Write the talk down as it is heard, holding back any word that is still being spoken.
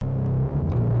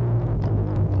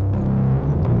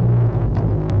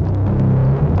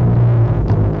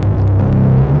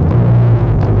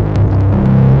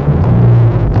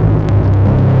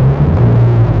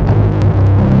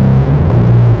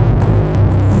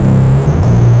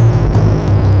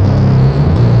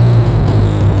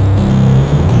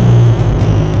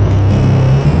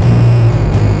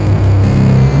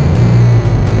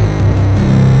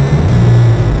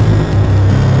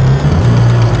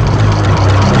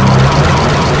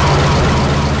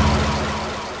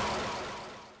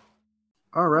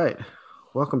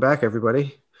Welcome back,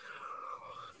 everybody.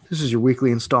 This is your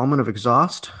weekly installment of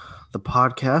Exhaust, the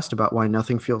podcast about why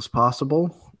nothing feels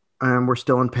possible. And we're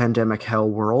still in pandemic hell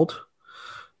world.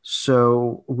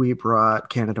 So we brought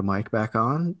Canada Mike back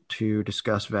on to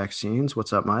discuss vaccines.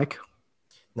 What's up, Mike?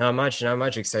 Not much.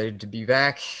 Excited to be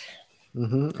back.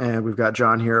 And we've got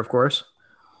John here, of course.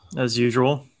 As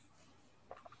usual.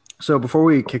 So before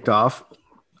we kicked off,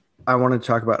 I wanted to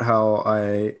talk about how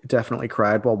I definitely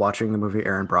cried while watching the movie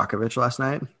Aaron Brockovich last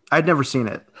night. I'd never seen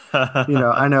it.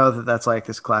 I know that that's like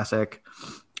this classic.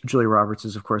 Julia Roberts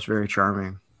is, of course, very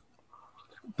charming.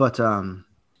 But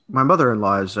my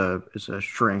mother-in-law is a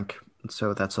shrink,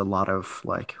 so that's a lot of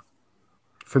like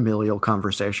familial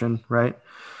conversation, right?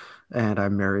 And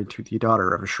I'm married to the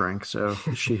daughter of a shrink, so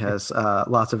she has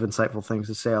lots of insightful things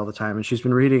to say all the time. And she's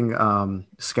been reading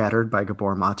Scattered by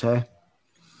Gabor Mate.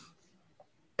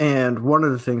 And one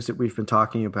of the things that we've been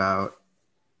talking about,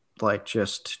 like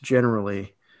just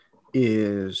generally,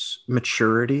 is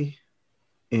maturity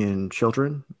in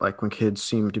children, like when kids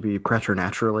seem to be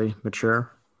preternaturally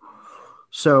mature.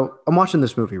 So I'm watching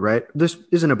this movie, right? This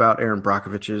isn't about Aaron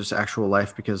Brockovich's actual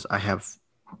life because I have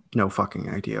no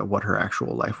fucking idea what her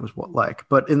actual life was like.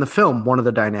 But in the film, one of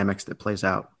the dynamics that plays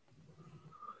out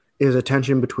is a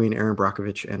tension between Aaron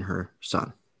Brockovich and her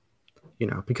son.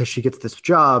 Because she gets this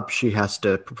job, she has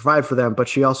to provide for them, but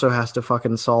she also has to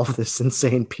fucking solve this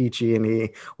insane PG&E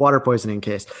water poisoning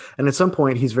case. And at some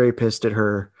point, he's very pissed at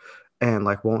her and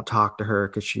like won't talk to her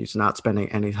because she's not spending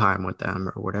any time with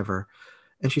them or whatever.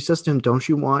 And she says to him, "Don't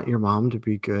you want your mom to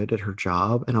be good at her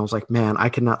job?" And I was like, man, I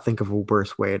cannot think of a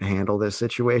worse way to handle this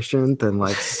situation than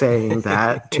like saying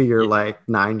that to your like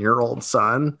 9-year-old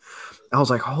son. I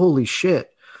was like, holy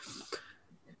shit.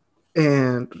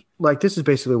 And like, this is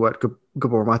basically what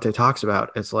Gabor Mate talks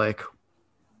about. It's like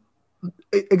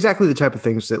exactly the type of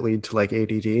things that lead to like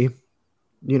ADD,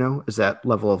 is that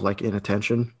level of like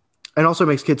inattention, and also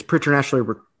makes kids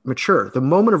preternaturally mature. The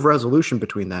moment of resolution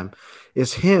between them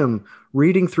is him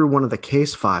reading through one of the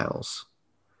case files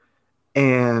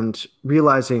and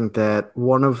realizing that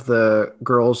one of the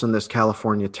girls in this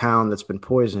California town that's been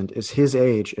poisoned is his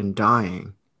age and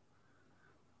dying,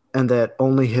 and that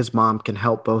only his mom can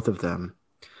help both of them.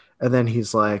 And then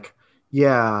he's like,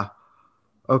 yeah,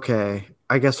 okay,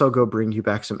 I guess I'll go bring you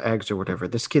back some eggs or whatever.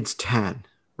 This kid's 10,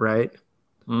 right?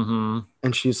 Mm-hmm.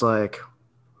 And she's like,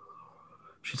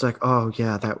 oh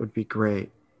yeah, that would be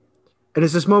great. And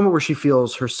it's this moment where she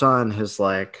feels her son has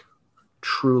like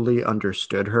truly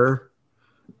understood her.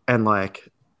 And like,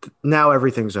 now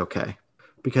everything's okay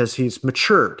because he's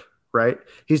matured, right?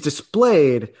 He's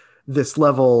displayed this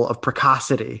level of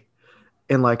precocity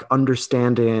in like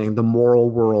understanding the moral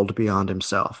world beyond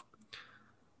himself.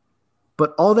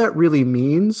 But all that really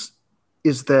means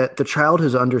is that the child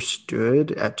has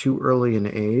understood at too early an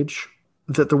age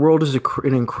that the world is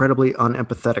an incredibly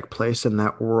unempathetic place, and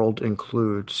that world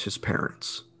includes his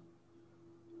parents.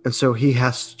 And so he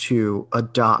has to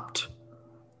adopt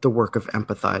the work of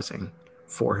empathizing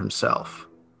for himself.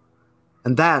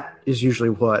 And that is usually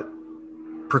what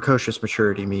precocious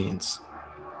maturity means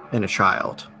in a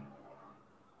child,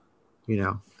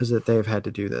 is that they've had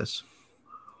to do this.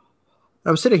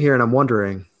 I'm sitting here and I'm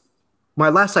wondering, my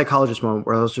last psychologist moment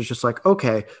where I was just like,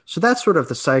 okay, so that's sort of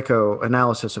the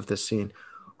psychoanalysis of this scene.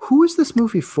 Who is this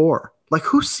movie for? Like,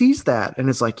 who sees that and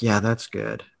is like, yeah, that's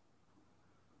good.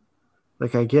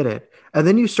 Like, I get it. And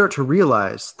then you start to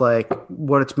realize, like,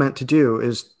 what it's meant to do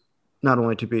is not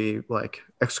only to be, like,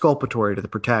 exculpatory to the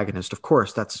protagonist, of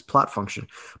course, that's his plot function,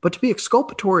 but to be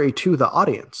exculpatory to the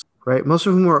audience, right? Most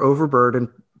of whom are overburdened,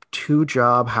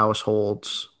 two-job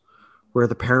households where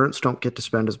the parents don't get to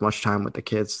spend as much time with the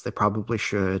kids as they probably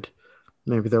should.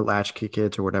 Maybe they're latchkey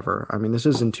kids or whatever. I mean, this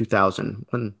is in 2000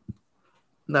 when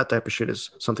that type of shit is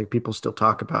something people still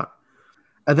talk about.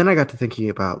 And then I got to thinking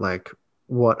about, like,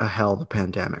 what a hell the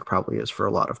pandemic probably is for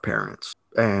a lot of parents,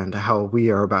 and how we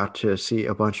are about to see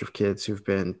a bunch of kids who've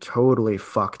been totally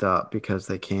fucked up because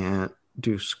they can't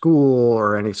do school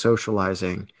or any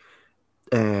socializing,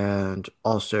 and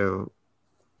also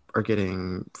are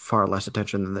getting far less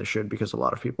attention than they should because a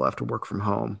lot of people have to work from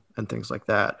home and things like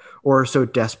that, or are so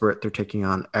desperate they're taking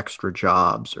on extra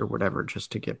jobs or whatever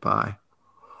just to get by.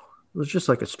 It was just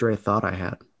like a stray thought I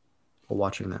had while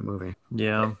watching that movie.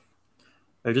 Yeah.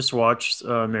 I just watched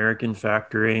American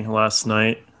Factory last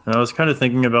night, and I was kind of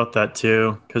thinking about that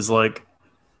too, because like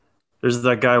there's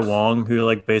that guy Wong who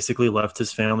like basically left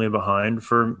his family behind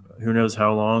for who knows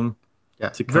how long Yeah,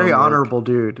 to very come work. honorable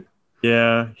dude.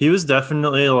 Yeah, he was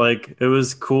definitely like, it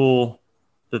was cool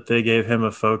that they gave him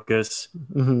a focus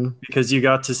Mm-hmm. because you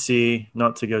got to see,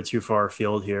 not to go too far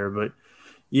afield here, but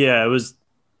yeah,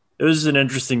 it was an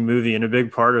interesting movie, and a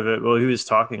big part of it, well, he was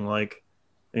talking like,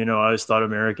 I always thought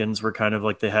Americans were kind of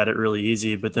like they had it really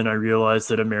easy, but then I realized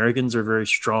that Americans are very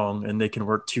strong and they can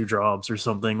work two jobs or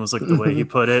something was like the way he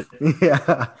put it.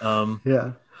 Yeah. Um,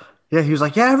 Yeah. Yeah, he was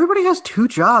like, yeah, everybody has two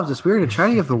jobs. It's weird. In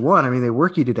China, you have the one. I mean, they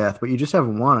work you to death, but you just have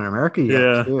one. In America, you got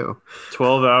yeah, two.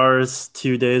 12 hours,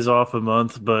 2 days off a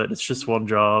month, but it's just one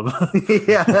job.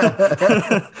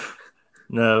 Yeah.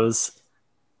 No, it was,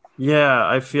 yeah,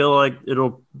 I feel like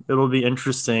it'll be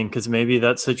interesting because maybe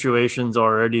that situation's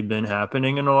already been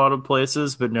happening in a lot of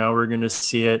places, but now we're going to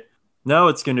see it. Now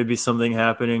it's going to be something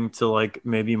happening to like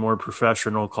maybe more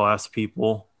professional class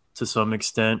people to some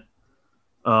extent,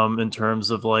 in terms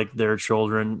of like their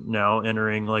children now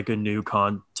entering like a new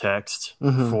context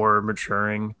Hmm. for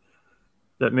maturing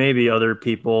that maybe other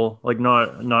people like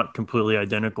not completely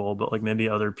identical, but like maybe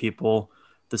other people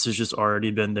this has just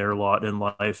already been their lot in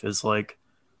life is like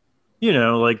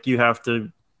like you have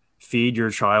to feed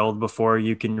your child before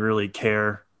you can really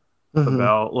care Hmm.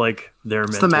 about like their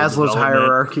It's the mental Maslow's development.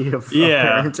 hierarchy of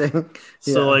Yeah. parenting.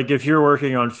 So Yeah. like if you're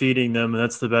working on feeding them and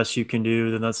that's the best you can do,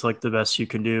 then that's like the best you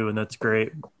can do and that's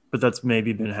great. But that's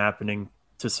maybe been happening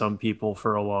to some people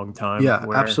for a long time Yeah,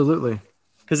 where absolutely.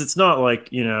 because it's not like,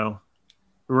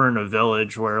 we're in a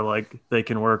village where like they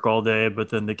can work all day, but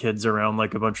then the kid's around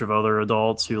like a bunch of other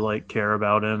adults who like care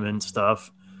about him and stuff.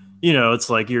 It's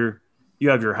like you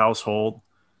have your household,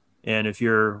 and if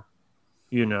you're,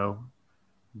 you know,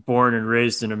 born and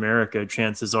raised in America,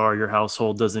 chances are your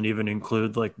household doesn't even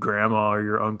include like grandma or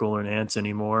your uncle and aunts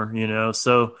anymore.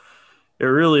 So it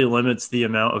really limits the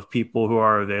amount of people who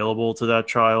are available to that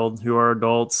child who are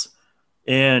adults.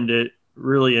 And it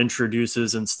really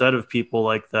introduces, instead of people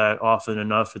like that, often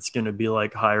enough, it's going to be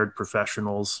like hired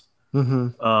professionals. Hmm.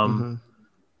 Um,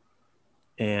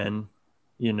 Hmm. and,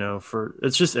 for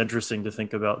it's just interesting to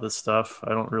think about this stuff.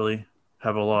 I don't really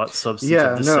have a lot substantive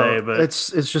Yeah, to no, say, but it's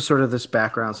just sort of this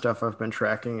background stuff I've been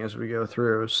tracking as we go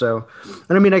through. So,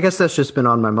 and I mean, I guess that's just been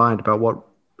on my mind about what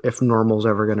if normal's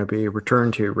ever going to be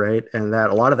returned to, right? And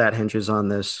that a lot of that hinges on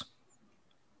these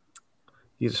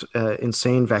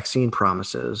insane vaccine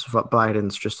promises.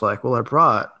 Biden's just like, well, I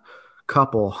brought a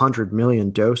couple 100 million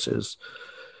doses.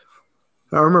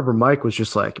 I remember Mike was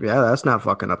just like, yeah, that's not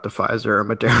fucking up to Pfizer or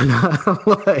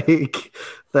Moderna. Like,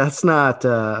 that's not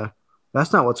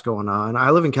that's not what's going on. I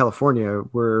live in California.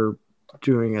 We're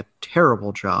doing a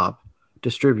terrible job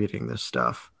distributing this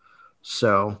stuff.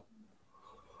 So,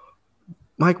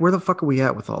 Mike, where the fuck are we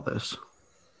at with all this?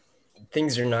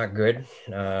 Things are not good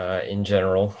in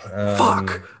general.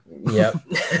 Fuck. Yep.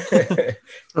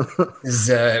 Is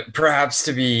perhaps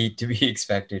to be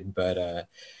expected, but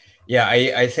yeah,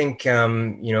 I think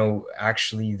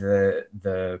actually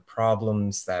the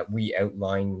problems that we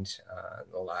outlined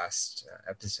in the last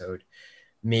episode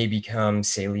may become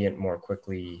salient more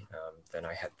quickly than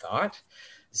I had thought.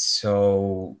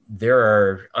 So there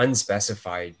are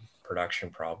unspecified production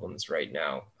problems right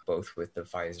now, both with the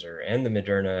Pfizer and the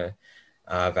Moderna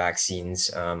vaccines.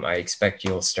 I expect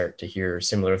you'll start to hear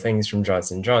similar things from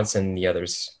Johnson Johnson, the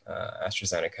others,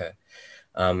 AstraZeneca,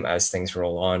 as things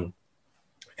roll on.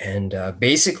 And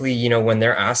basically, when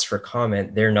they're asked for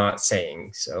comment, they're not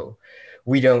saying. So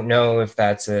we don't know if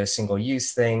that's a single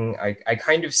use thing. I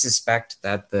kind of suspect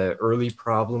that the early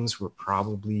problems were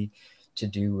probably to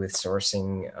do with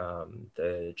sourcing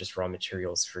the just raw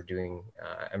materials for doing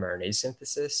mRNA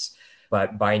synthesis.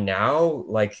 But by now,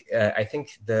 like I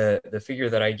think the figure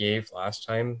that I gave last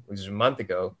time, was a month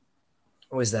ago,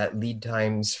 was that lead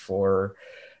times for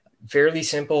fairly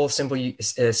simple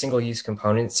single use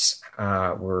components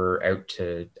were out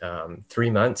to 3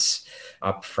 months,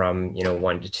 up from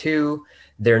 1 to 2.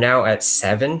 They're now at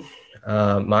 7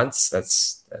 months.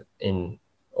 That's in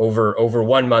over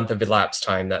 1 month of elapsed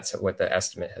time. That's what the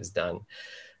estimate has done.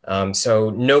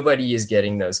 So nobody is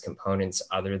getting those components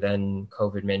other than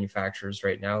COVID manufacturers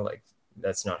right now. Like,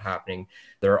 that's not happening.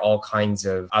 There are all kinds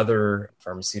of other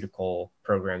pharmaceutical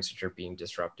programs which are being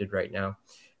disrupted right now.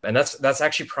 And that's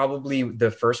actually probably the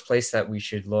first place that we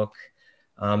should look.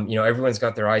 Everyone's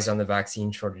got their eyes on the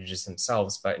vaccine shortages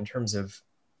themselves, but in terms of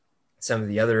some of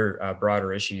the other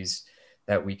broader issues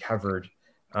that we covered,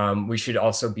 we should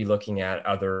also be looking at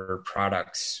other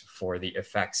products for the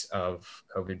effects of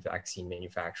COVID vaccine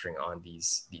manufacturing on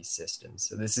these systems.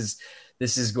 So this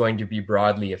is going to be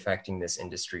broadly affecting this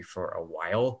industry for a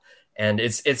while. And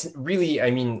it's really, I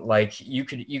mean, like you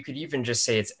could even just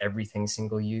say it's everything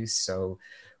single use. So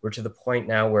we're to the point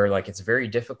now where like it's very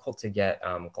difficult to get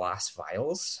glass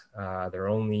vials. They're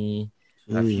only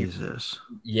A few, Jesus.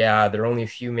 yeah, there are only a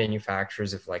few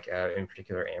manufacturers of like, in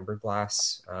particular, amber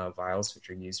glass vials, which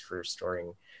are used for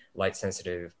storing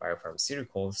light-sensitive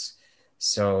biopharmaceuticals.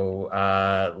 So,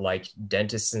 like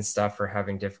dentists and stuff are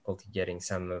having difficulty getting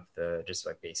some of the just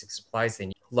like basic supplies they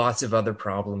need. Lots of other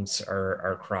problems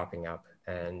are cropping up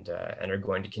and are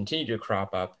going to continue to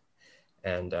crop up,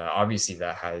 and obviously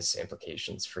that has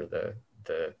implications for the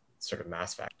sort of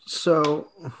mass vaccine. So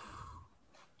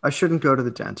I shouldn't go to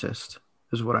the dentist,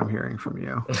 is what I'm hearing from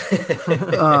you.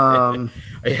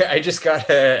 I just got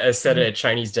a set of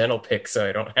Chinese dental picks, so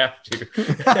I don't have to.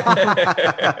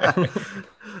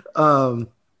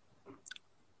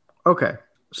 Okay.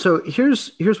 So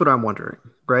here's what I'm wondering,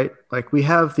 right? Like we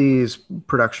have these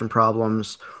production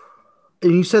problems,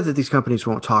 and you said that these companies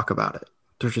won't talk about it.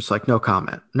 They're just like, no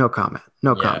comment, no comment,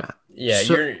 no Yeah, comment.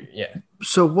 yeah, yeah.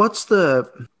 So what's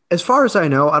as far as I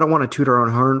know, I don't want to toot our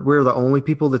own horn. We're the only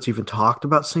people that's even talked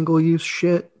about single use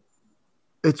shit.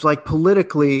 It's like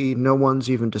politically, no one's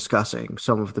even discussing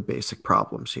some of the basic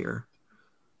problems here.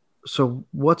 So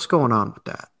what's going on with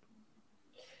that?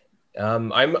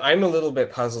 I'm a little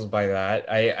bit puzzled by that.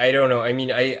 I don't know. I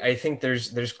mean, I think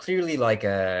there's clearly like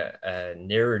a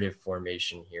narrative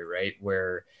formation here, right?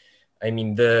 Where I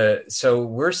mean so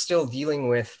we're still dealing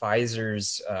with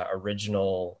Pfizer's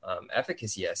original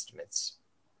efficacy estimates,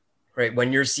 right?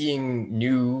 When you're seeing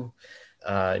new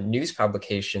news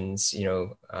publications,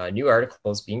 new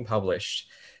articles being published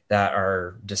that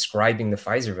are describing the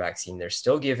Pfizer vaccine, they're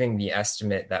still giving the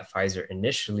estimate that Pfizer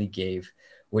initially gave,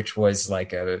 which was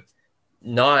like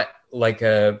not like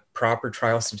a proper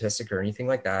trial statistic or anything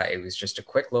like that. It was just a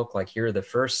quick look, like here are the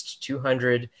first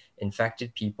 200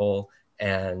 infected people,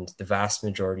 and the vast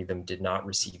majority of them did not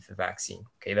receive the vaccine.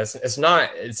 Okay, it's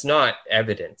not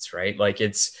evidence, right? Like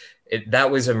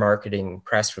that was a marketing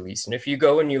press release. And if you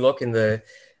go and you look in the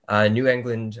New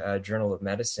England Journal of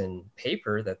Medicine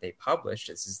paper that they published,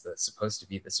 this is supposed to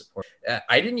be the support.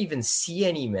 I didn't even see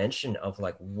any mention of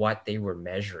like what they were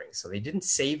measuring. So they didn't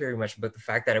say very much about the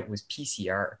fact that it was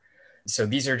PCR. So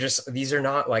these are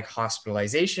not like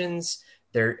hospitalizations.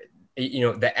 They're,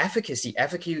 the efficacy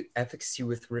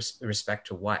with respect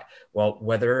to what? Well,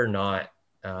 whether or not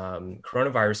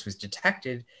coronavirus was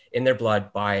detected in their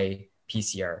blood by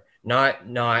PCR, not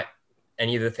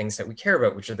any of the things that we care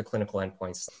about, which are the clinical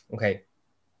endpoints. Okay.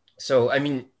 So, I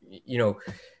mean,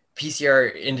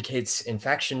 PCR indicates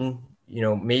infection,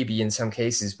 maybe in some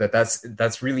cases, but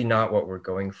that's really not what we're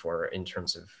going for in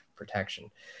terms of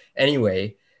protection.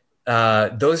 Anyway,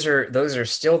 those are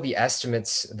still the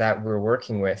estimates that we're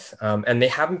working with, and they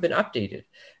haven't been updated.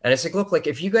 And it's like, look, like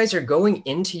if you guys are going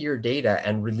into your data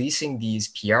and releasing these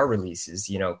PR releases,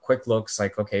 quick looks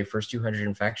like, okay, first 200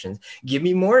 infections, give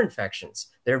me more infections.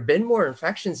 There have been more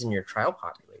infections in your trial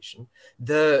population.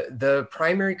 The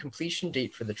primary completion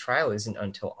date for the trial isn't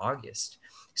until August.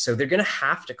 So they're going to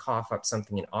have to cough up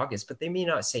something in August, but they may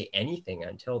not say anything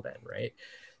until then, right?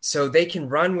 So they can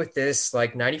run with this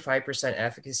like 95%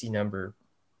 efficacy number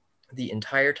the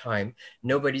entire time.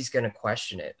 Nobody's going to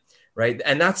question it, right?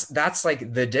 And that's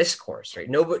like the discourse, right?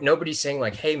 Nobody's saying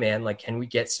like, hey man, like can we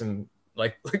get some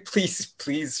like please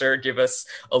sir, give us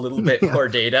a little bit more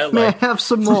data. May like I have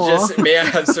some more? May I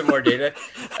have some more data?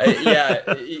 Yeah,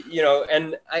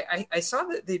 and I saw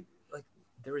that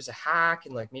there was a hack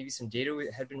and like maybe some data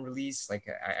had been released. Like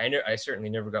I know I certainly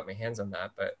never got my hands on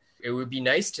that, but it would be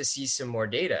nice to see some more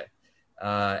data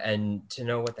and to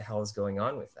know what the hell is going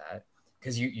on with that.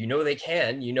 Because they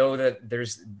can,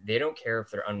 that they don't care if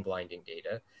they're unblinding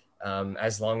data,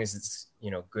 as long as it's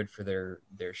good for their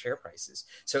share prices.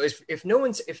 So if no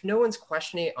one's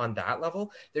questioning it on that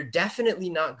level, they're definitely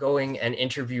not going and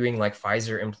interviewing like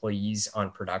Pfizer employees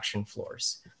on production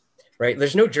floors. Right?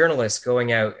 There's no journalists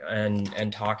going out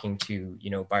and talking to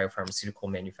biopharmaceutical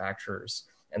manufacturers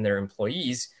and their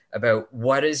employees about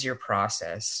what is your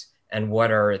process and what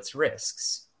are its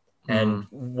risks and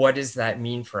what does that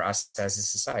mean for us as a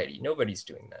society. Nobody's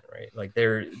doing that, right? Like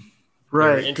they're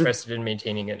interested in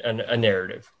maintaining a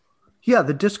narrative. Yeah,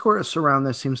 the discourse around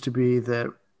this seems to be that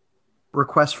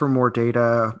requests for more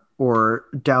data or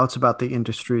doubts about the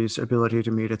industry's ability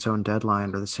to meet its own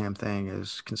deadline are the same thing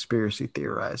as conspiracy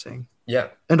theorizing. Yeah.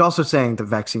 And also saying the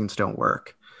vaccines don't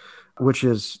work, which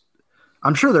is,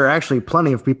 I'm sure there are actually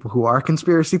plenty of people who are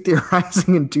conspiracy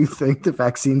theorizing and do think the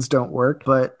vaccines don't work,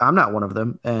 but I'm not one of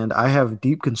them. And I have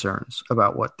deep concerns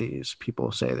about what these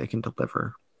people say they can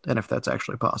deliver and if that's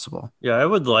actually possible. Yeah, I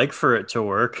would like for it to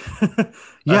work.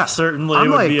 Yeah, I certainly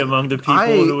would be among the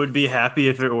people who would be happy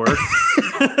if it worked.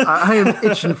 I am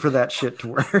itching for that shit to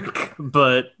work.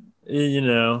 But,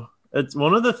 it's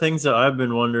one of the things that I've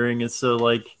been wondering is, so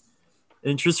like,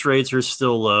 interest rates are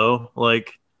still low.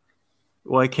 Like,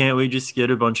 why can't we just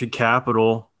get a bunch of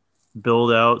capital,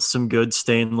 build out some good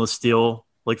stainless steel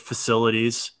like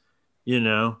facilities, you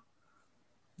know?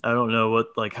 I don't know what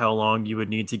like how long you would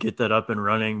need to get that up and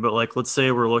running, but like let's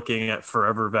say we're looking at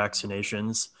forever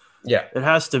vaccinations. Yeah. It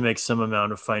has to make some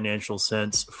amount of financial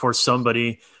sense for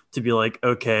somebody to be like,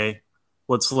 okay,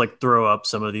 let's like throw up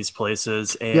some of these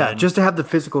places Yeah, and just to have the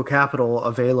physical capital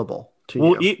available to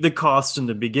we'll you. eat the cost in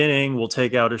the beginning. We'll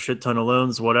take out a shit ton of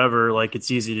loans, whatever. Like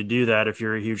it's easy to do that if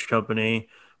you're a huge company.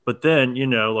 But then,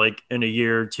 like in a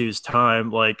year or two's time,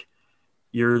 like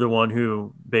you're the one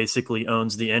who basically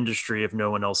owns the industry if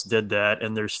no one else did that.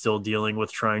 And they're still dealing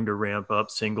with trying to ramp up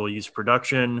single use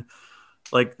production.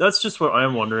 Like that's just what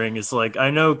I'm wondering is like I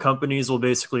know companies will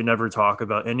basically never talk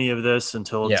about any of this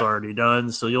until it's Yeah. already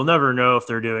done. So you'll never know if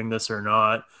they're doing this or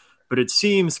not. But it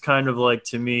seems kind of like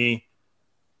to me,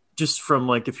 just from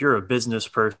like if you're a business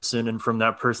person and from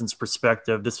that person's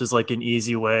perspective, this is like an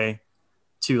easy way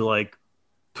to like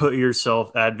put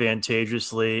yourself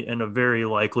advantageously in a very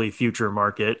likely future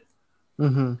market.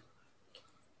 Hmm.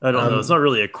 I don't know. It's Um, not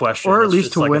really a question. Or at It's least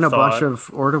just to like a win a bunch thought. of,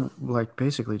 or to like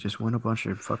basically just win a bunch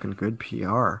of fucking good PR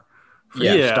for your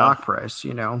yeah. Yeah. stock price,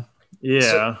 you know? So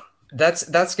Yeah.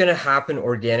 that's going to happen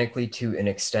organically to an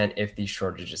extent if these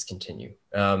shortages continue.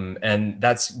 And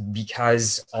that's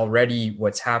because already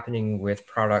what's happening with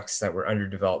products that were under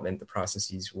development, the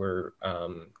processes were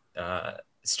uh,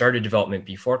 started development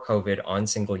before COVID on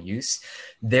single use.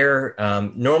 They're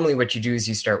normally what you do is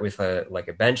you start with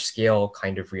a bench scale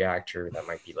kind of reactor that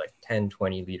might be like 10,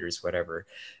 20 liters, whatever.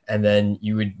 And then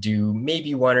you would do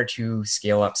maybe one or two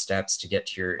scale up steps to get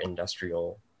to your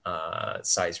industrial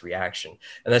size reaction.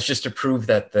 And that's just to prove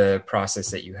that the process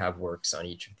that you have works on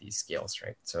each of these scales,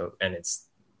 right? So, and it's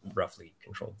roughly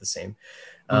controlled the same.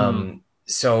 Mm.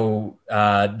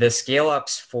 The scale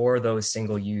ups for those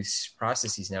single use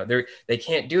processes now, they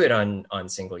can't do it on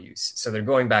single use. So they're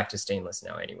going back to stainless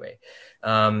now anyway.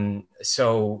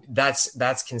 So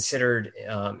that's considered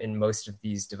in most of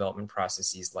these development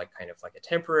processes like kind of like a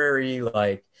temporary,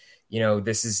 like,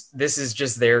 this is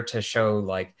just there to show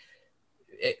like,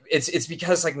 it's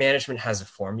because like management has a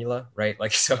formula, right?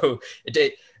 Like, so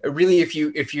really,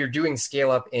 if you're doing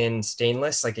scale up in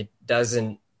stainless, like it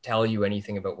doesn't tell you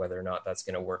anything about whether or not that's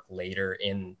going to work later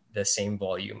in the same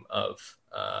volume of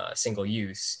single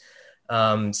use.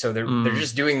 So they're Mm.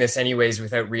 just doing this anyways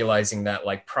without realizing that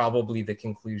like probably the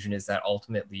conclusion is that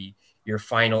ultimately your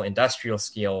final industrial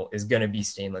scale is going to be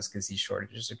stainless because these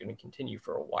shortages are going to continue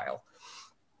for a while.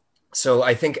 So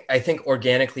I think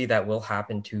organically that will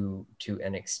happen to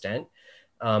an extent,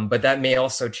 but that may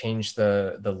also change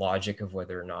the logic of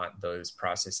whether or not those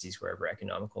processes were ever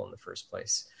economical in the first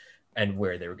place, and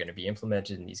where they were going to be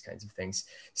implemented and these kinds of things.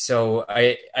 So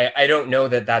I don't know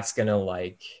that that's going to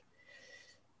like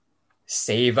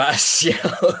save us,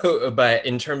 but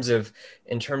in terms of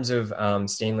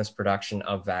stainless production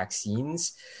of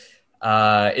vaccines,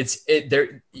 it's it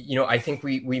there. I think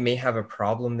we may have a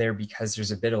problem there because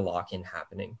there's a bit of lock-in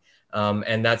happening,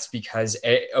 and that's because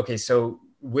okay, so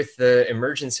with the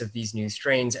emergence of these new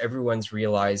strains, everyone's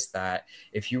realized that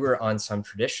if you were on some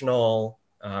traditional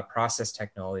process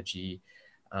technology,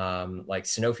 like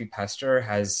Sanofi Pasteur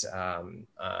has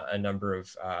a number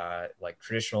of like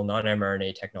traditional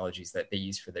non-mRNA technologies that they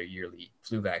use for their yearly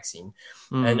flu vaccine,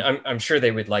 and Mm. I'm sure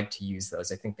they would like to use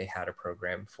those. I think they had a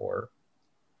program for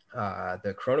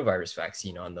the coronavirus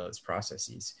vaccine on those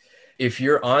processes. If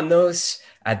you're on those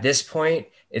at this point,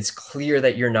 it's clear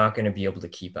that you're not going to be able to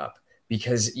keep up,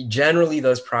 because generally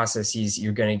those processes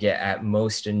you're going to get at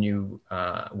most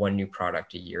one new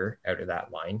product a year out of that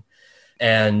line.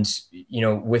 And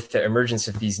with the emergence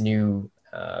of these new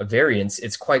variants,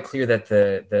 it's quite clear that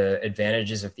the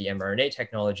advantages of the mRNA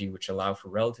technology, which allow for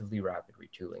relatively rapid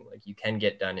retooling, like you can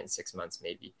get done in 6 months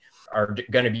maybe, are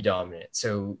going to be dominant.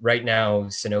 So right now,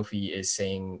 Sanofi is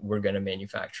saying we're going to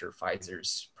manufacture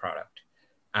Pfizer's product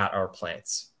at our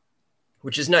plants,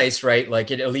 which is nice, right?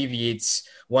 Like it alleviates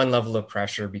one level of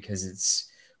pressure because it's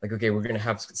like, okay, we're going to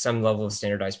have some level of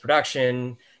standardized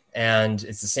production and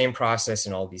it's the same process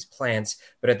in all these plants.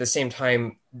 But at the same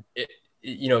time,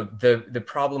 the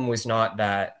problem was not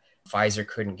that Pfizer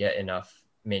couldn't get enough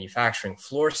manufacturing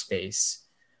floor space,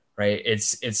 right?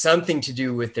 It's something to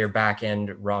do with their back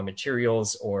end raw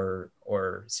materials or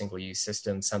single use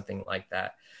systems, something like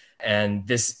that. And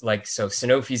this, like, so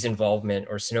Sanofi's involvement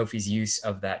or Sanofi's use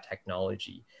of that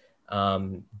technology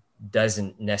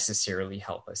doesn't necessarily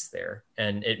help us there,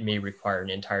 and it may require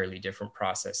an entirely different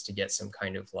process to get some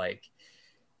kind of like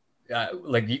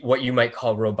what you might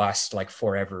call robust, like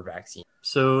forever vaccine.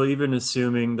 So even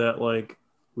assuming that like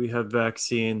we have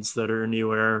vaccines that are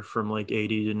anywhere from like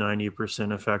 80 to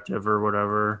 90% effective or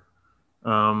whatever.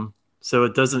 So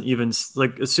it doesn't even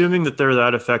like assuming that they're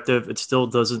that effective, it still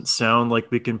doesn't sound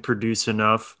like we can produce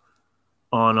enough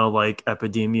on a like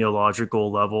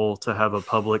epidemiological level to have a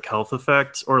public health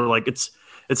effect, or like it's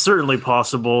certainly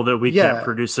possible that we can't Yeah,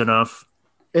 produce enough.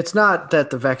 it's not that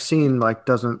the vaccine like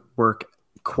doesn't work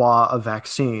qua a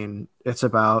vaccine. It's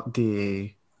about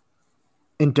the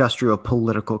industrial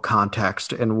political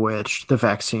context in which the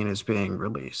vaccine is being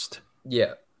released.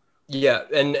 Yeah. Yeah,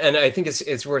 and I think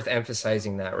it's worth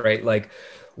emphasizing that, right? Like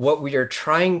what we are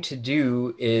trying to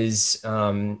do is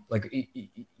like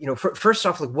first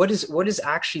off, like what is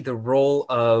actually the role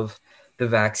of the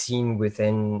vaccine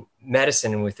within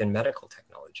medicine and within medical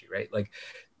technology, right? Like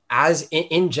as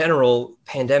in general,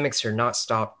 pandemics are not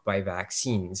stopped by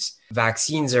vaccines.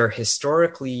 Vaccines are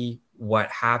historically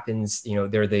what happens.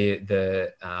 They're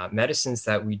the medicines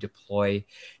that we deploy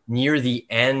near the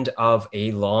end of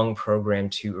a long program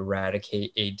to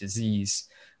eradicate a disease,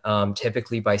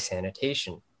 typically by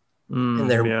sanitation,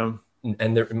 and they're Yeah.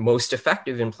 and they're most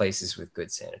effective in places with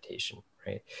good sanitation,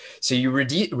 right? So you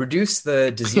reduce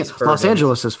the disease Los burden.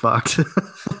 Angeles is fucked.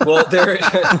 Well, there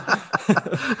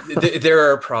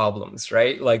are problems,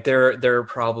 right? Like there are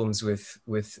problems with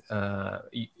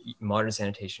modern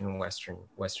sanitation in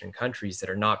Western countries that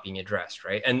are not being addressed,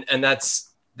 right? And that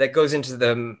goes into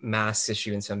the mask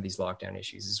issue and some of these lockdown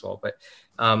issues as well. But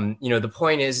the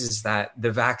point is that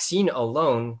the vaccine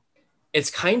alone, it's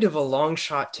kind of a long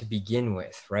shot to begin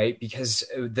with, right? Because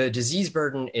the disease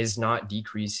burden is not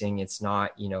decreasing. It's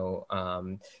not,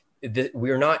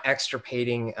 we're not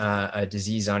extirpating a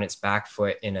disease on its back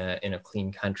foot in a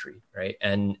clean country, right?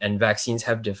 And vaccines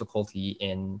have difficulty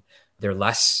they're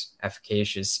less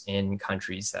efficacious in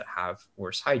countries that have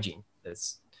worse hygiene.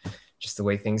 That's just the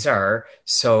way things are.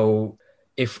 So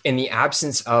if in the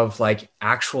absence of like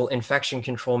actual infection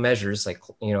control measures, like,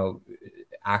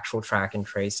 actual track and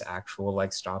trace, actual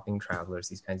like stopping travelers,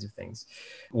 these kinds of things,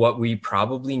 what we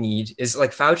probably need is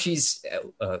like Fauci's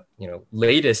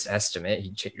latest estimate,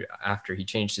 after he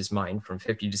changed his mind from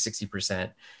 50 to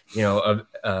 60%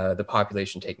 of the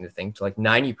population taking the thing to like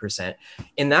 90%.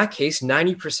 In that case,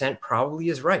 90% probably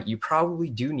is right. You probably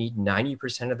do need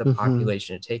 90% of the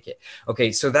population to take it.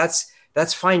 Okay, so that's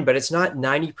fine, but it's not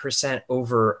 90%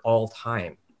 over all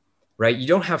time, right? You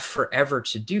don't have forever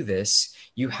to do this.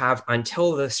 You have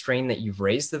until the strain that you've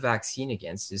raised the vaccine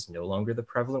against is no longer the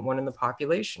prevalent one in the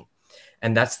population.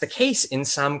 And that's the case in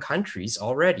some countries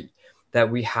already, that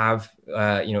we have,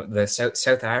 the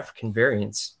South African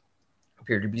variants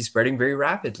appear to be spreading very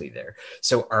rapidly there.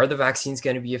 So are the vaccines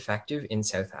going to be effective in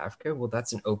South Africa? Well,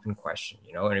 that's an open question,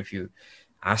 and if you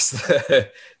ask the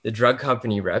drug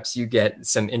company reps, you get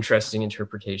some interesting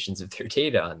interpretations of their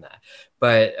data on that.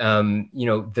 But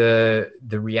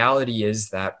the reality is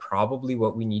that probably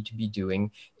what we need to be doing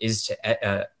is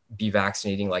to be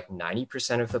vaccinating like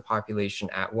 90% of the population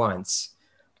at once,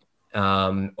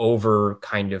 over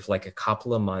kind of like a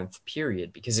couple of month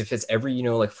period. Because if it's every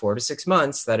like 4 to 6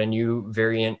 months that a new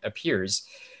variant appears,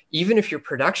 even if your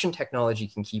production technology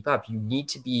can keep up, you need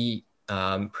to be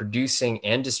producing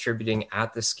and distributing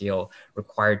at the scale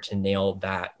required to nail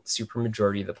that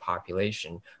supermajority of the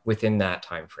population within that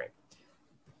time frame.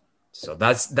 So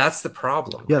that's the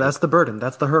problem. Yeah, right? that's the burden.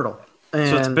 That's the hurdle. And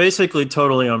So it's basically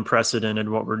totally unprecedented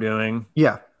what we're doing.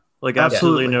 yeah, Like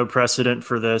absolutely absolutely. no precedent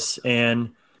for this.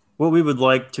 And what we would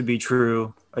like to be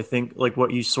true, I think like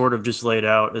what you sort of just laid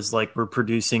out is like we're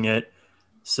producing it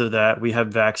so that we have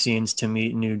vaccines to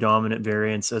meet new dominant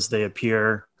variants as they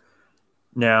appear.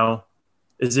 Now,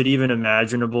 is it even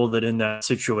imaginable that in that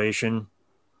situation,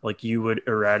 like you would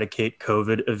eradicate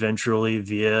COVID eventually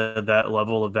via that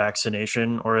level of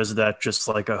vaccination? Or is that just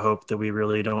like a hope that we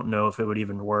really don't know if it would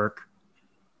even work?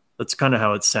 That's kind of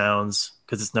how it sounds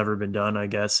because it's never been done, I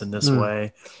guess, in this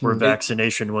way, where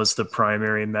vaccination was the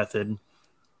primary method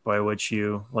by which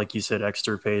you, like you said,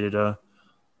 extirpated a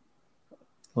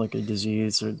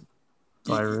disease or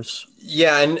virus.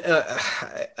 Yeah, and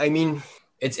I mean,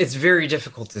 it's very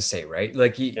difficult to say, right?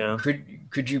 Like, Yeah.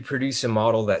 could you produce a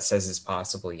model that says it's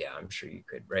possible? Yeah, I'm sure you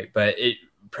could, right? But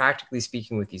practically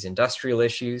speaking, with these industrial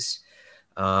issues,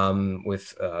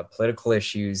 with political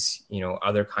issues,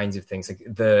 other kinds of things, like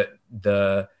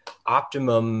the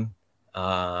optimum,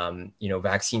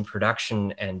 vaccine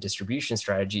production and distribution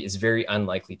strategy is very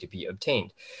unlikely to be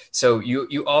obtained. So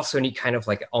you also need kind of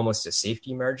like almost a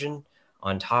safety margin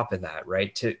on top of that,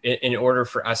 right? In order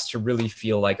for us to really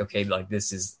feel like, okay, like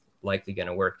this is likely going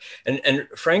to work. And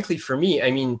frankly, for me,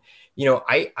 I mean,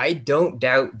 I don't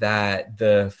doubt that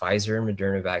the Pfizer and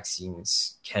Moderna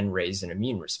vaccines can raise an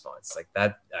immune response like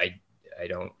that. I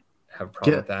don't have a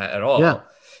problem Yeah. with that at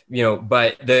Yeah. all.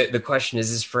 But the question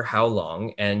is for how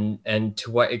long, and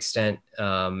to what extent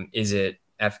is it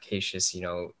efficacious?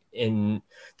 In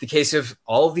the case of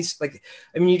all of these, like,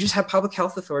 I mean, you just have public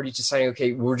health authorities deciding,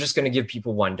 okay, we're just going to give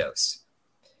people one dose.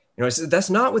 So that's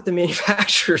not what the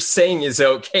manufacturer's saying is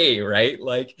okay, right?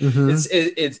 Like,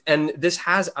 Mm-hmm. and this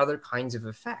has other kinds of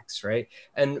effects, right?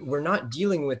 And we're not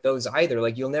dealing with those either.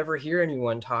 Like, you'll never hear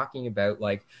anyone talking about,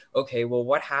 like, okay, well,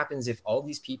 what happens if all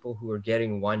these people who are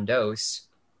getting one dose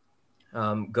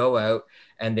go out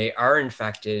and they are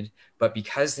infected, but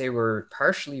because they were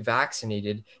partially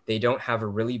vaccinated, they don't have a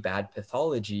really bad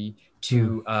pathology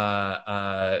to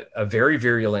a very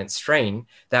virulent strain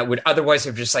that would otherwise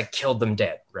have just like killed them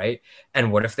dead, right?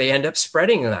 And what if they end up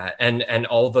spreading that, and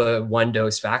all the one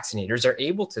dose vaccinators are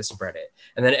able to spread it,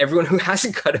 and then everyone who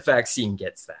hasn't got a vaccine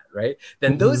gets that, right?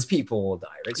 Then Mm-hmm. those people will die,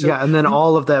 right? So Yeah, and then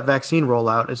all of that vaccine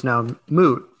rollout is now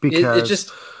moot it because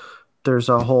just there's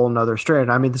a whole nother strain.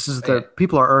 I mean, this is the yeah,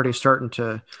 people are already starting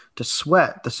to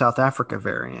sweat the South Africa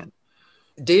variant.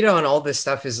 data on all this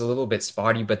stuff is a little bit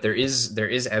spotty, but there is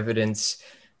evidence,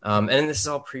 and this is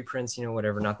all preprints,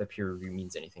 whatever. Not that peer review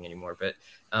means anything anymore, but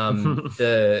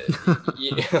there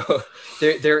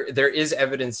is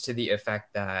evidence to the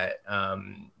effect that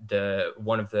the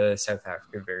one of the South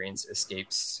Africa variants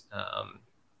escapes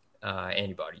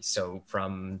antibodies. So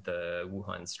from the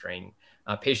Wuhan strain,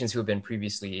 patients who have been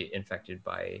previously infected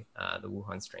by the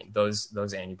Wuhan strain,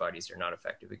 those antibodies are not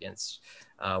effective against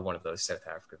one of those South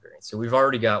Africa variants. So we've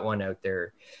already got one out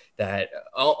there that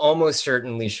almost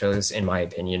certainly shows, in my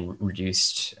opinion,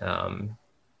 reduced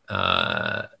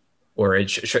or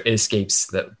it escapes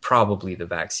probably the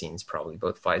vaccines, probably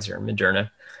both Pfizer and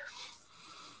Moderna.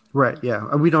 Right,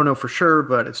 yeah. We don't know for sure,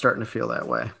 but it's starting to feel that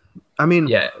way. I mean,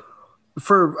 Yeah.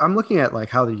 I'm looking at like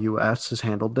how the US has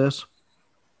handled this.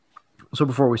 So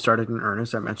before we started in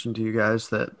earnest, I mentioned to you guys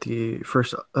that the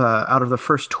first out of the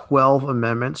first 12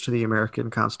 amendments to the American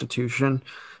Constitution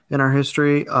in our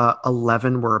history,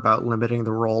 11 were about limiting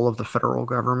the role of the federal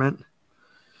government.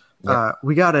 Yep.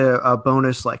 We got a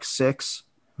bonus like 6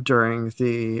 during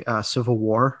the Civil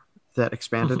War that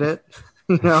expanded it.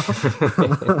 And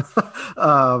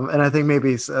I think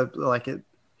maybe like it,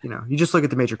 you just look at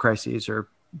the major crises or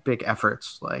big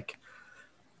efforts like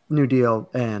New Deal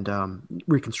and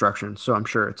Reconstruction. So I'm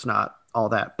sure it's not all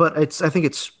that, but I think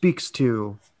it speaks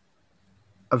to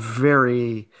a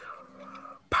very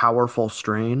powerful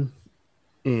strain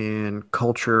in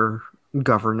culture,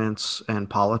 governance, and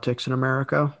politics in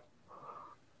America.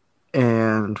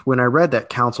 And when I read that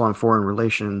Council on Foreign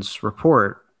Relations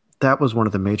report, that was one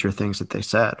of the major things that they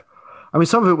said. I mean,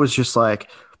 some of it was just like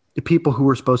the people who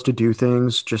were supposed to do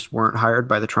things just weren't hired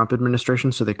by the Trump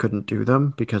administration, so they couldn't do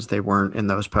them because they weren't in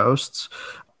those posts.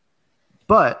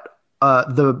 But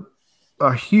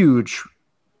a huge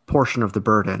portion of the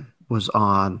burden was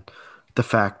on the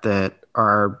fact that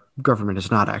our government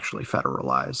is not actually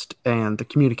federalized, and the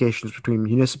communications between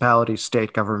municipalities,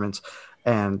 state governments,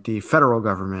 and the federal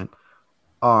government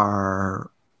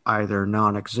are either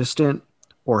non-existent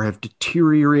or have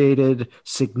deteriorated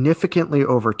significantly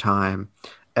over time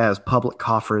as public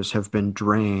coffers have been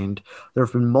drained. There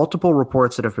have been multiple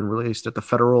reports that have been released at the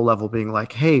federal level being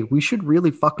like, hey, we should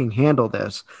really fucking handle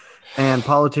this. And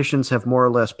politicians have more or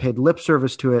less paid lip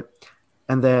service to it.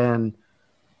 And then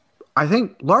I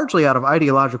think largely out of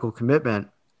ideological commitment,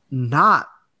 not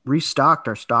restocked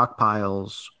our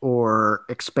stockpiles or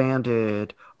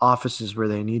expanded offices where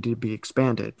they need to be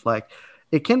expanded. Like,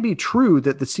 it can be true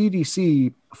that the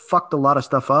CDC fucked a lot of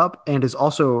stuff up and is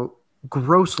also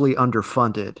grossly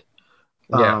underfunded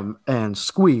Yeah. and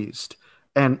squeezed.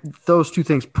 And those two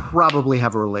things probably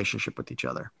have a relationship with each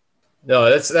other. No,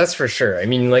 that's for sure. I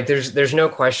mean, like, there's no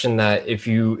question that if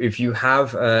you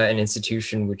have an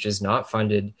institution which is not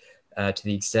funded to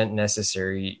the extent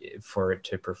necessary for it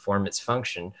to perform its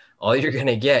function, all you're going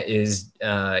to get is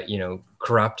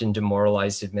corrupt and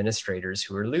demoralized administrators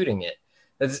who are looting it.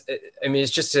 I mean,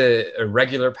 it's just a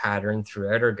regular pattern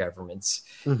throughout our governments.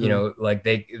 Mm-hmm. Like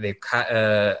they cut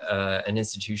an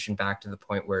institution back to the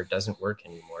point where it doesn't work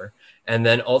anymore, and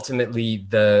then ultimately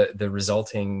the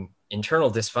resulting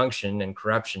internal dysfunction and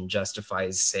corruption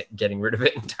justifies getting rid of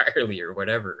it entirely or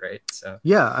whatever, right? So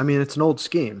Yeah, I mean, it's an old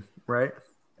scheme, right?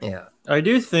 yeah. I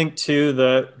do think too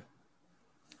that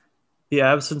the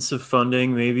absence of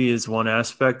funding maybe is one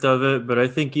aspect of it, but I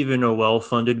think even a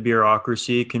well-funded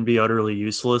bureaucracy can be utterly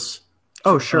useless.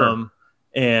 Oh, Sure. sure.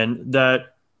 And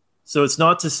that, so it's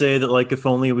not to say that like if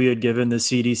only we had given the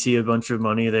CDC a bunch of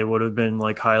money, they would have been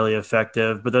like highly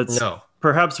effective, but that's No.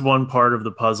 perhaps one part of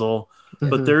the puzzle. Yeah.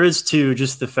 But there is too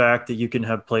just the fact that you can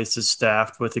have places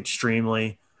staffed with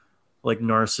extremely like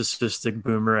narcissistic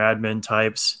boomer admin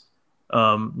types.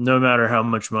 No matter how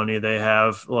much money they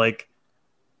have, like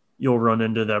you'll run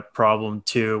into that problem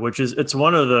too, which is it's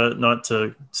one of the, not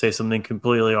to say something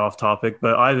completely off topic,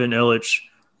 but Ivan Illich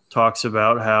talks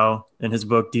about how in his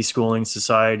book Deschooling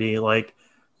Society, like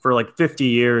for like 50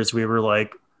 years we were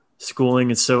like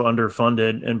schooling is so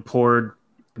underfunded and poured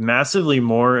massively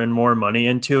more and more money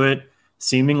into it,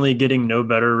 seemingly getting no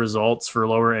better results for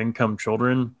lower income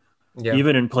children, Yeah.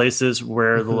 even in places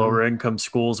where the Hmm. lower income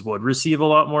schools would receive a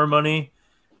lot more money.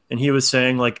 And he was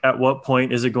saying, like, at what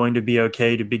point is it going to be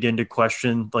okay to begin to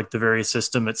question like the very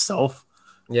system itself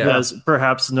Yeah. Yeah. as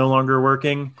perhaps no longer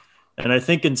working? And I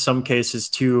think in some cases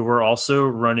too, we're also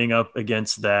running up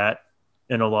against that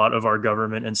in a lot of our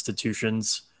government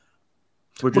institutions,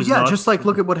 which Well, is yeah, not. just like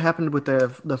look at what happened with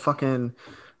the fucking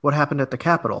what happened at the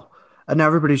Capitol, and now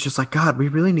everybody's just like, God, we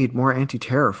really need more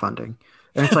anti-terror funding,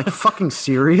 and it's like, fucking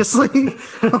seriously,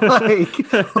 like,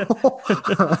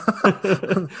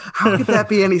 how could that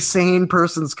be any sane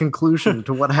person's conclusion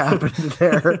to what happened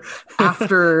there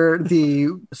after the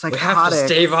We have to psychotic?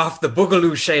 stave off the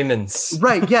Boogaloo shamans.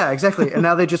 Right, yeah, exactly. And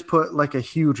now they just put like a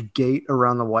huge gate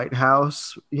around the White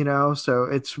House, so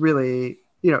it's really,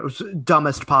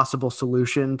 dumbest possible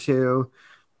solution to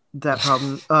that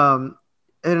problem.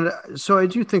 And so I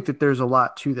do think that there's a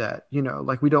lot to that,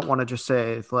 like we don't want to just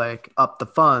say like up the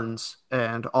funds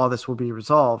and all this will be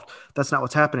resolved. That's not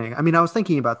what's happening. I mean, I was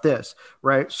thinking about this,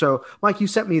 right? So, Mike, you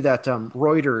sent me that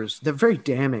Reuters, the very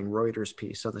damning Reuters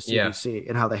piece on the Yeah. CDC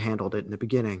and how they handled it in the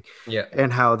beginning, Yeah.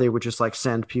 and how they would just like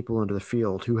send people into the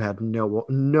field who had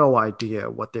no idea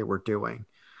what they were doing,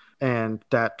 and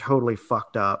that totally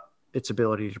fucked up its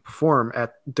ability to perform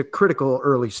at the critical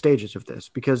early stages of this,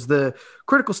 because the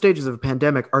critical stages of a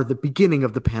pandemic are the beginning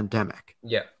of the pandemic,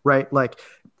 Yeah. right? Like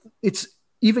it's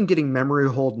even getting memory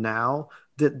hold now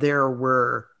that there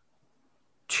were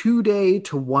 2 day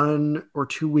to 1 or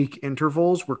 2 week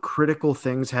intervals where critical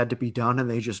things had to be done and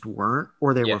they just weren't,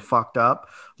 or they Yeah. were fucked up.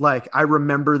 Like I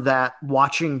remember that,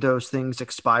 watching those things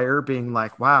expire, being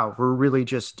like, wow, we're really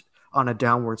just on a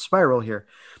downward spiral here.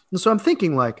 And so I'm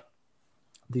thinking like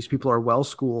these people are well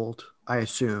schooled, I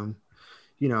assume,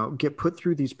 get put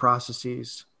through these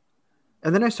processes.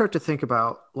 And then I start to think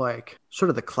about like sort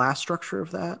of the class structure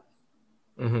of that.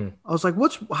 Hmm. I was like,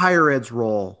 what's higher ed's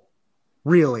role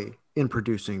really in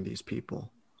producing these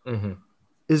people? Hmm.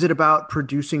 Is it about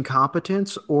producing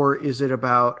competence, or is it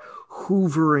about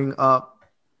hoovering up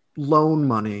loan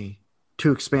money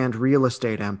to expand real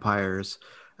estate empires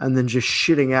and then just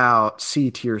shitting out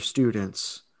C tier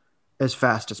students as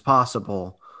fast as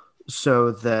possible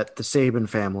so that the Saban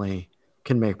family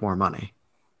can make more money?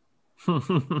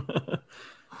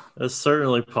 That's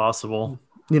certainly possible.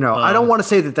 I don't Um, want to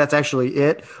say that that's actually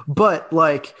it, but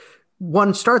like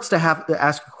one starts to have to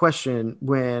ask a question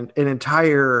when an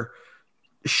entire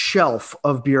shelf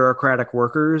of bureaucratic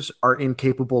workers are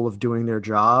incapable of doing their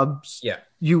jobs. Yeah.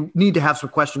 You need to have some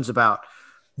questions about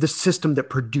the system that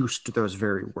produced those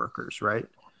very workers, right?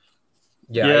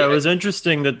 Yeah. yeah, it was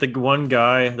interesting that the one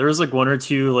guy, there was like one or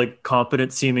two like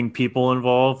competent seeming people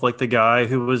involved, like the guy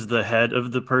who was the head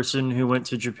of the person who went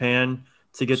to Japan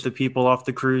to get the people off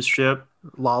the cruise ship.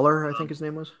 Lawler, I think his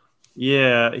name was.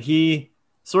 Yeah, he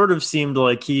sort of seemed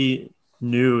like he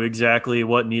knew exactly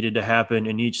what needed to happen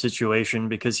in each situation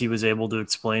because he was able to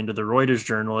explain to the Reuters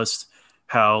journalist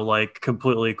how like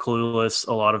completely clueless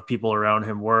a lot of people around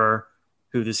him were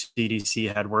who the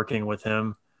CDC had working with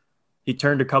him. He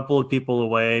turned a couple of people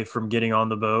away from getting on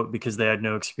the boat because they had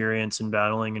no experience in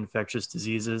battling infectious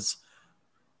diseases.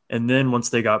 And then once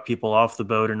they got people off the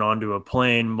boat and onto a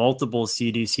plane, multiple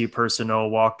CDC personnel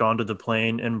walked onto the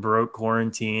plane and broke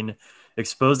quarantine,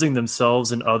 exposing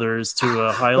themselves and others to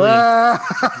a highly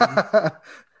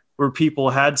where people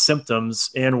had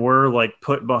symptoms and were like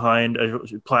put behind a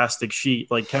plastic sheet,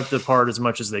 like kept apart as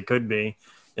much as they could be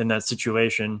in that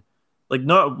situation. Like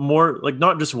not more, like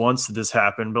not just once did this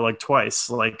happen, but like twice.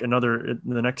 Like another,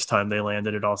 the next time they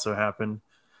landed, it also happened.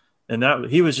 And that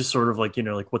he was just sort of like,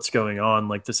 like what's going on?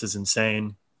 Like this is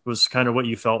insane. It was kind of what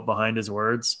you felt behind his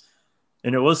words.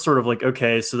 And it was sort of like,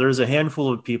 okay, so there's a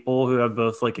handful of people who have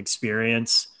both like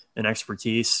experience and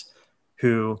expertise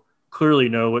who clearly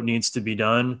know what needs to be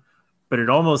done. But it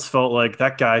almost felt like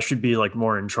that guy should be like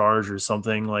more in charge or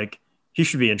something. Like he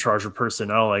should be in charge of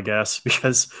personnel, I guess,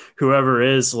 because whoever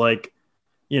is like,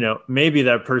 maybe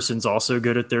that person's also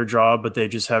good at their job, but they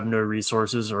just have no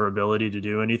resources or ability to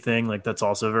do anything. Like that's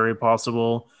also very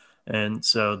possible. And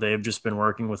so they've just been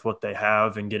working with what they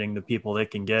have and getting the people they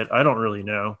can get. I don't really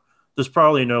know. There's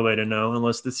probably no way to know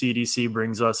unless the CDC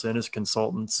brings us in as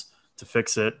consultants to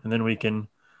fix it. And then we can,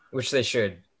 Which they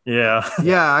should. Yeah.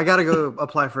 Yeah, I got to go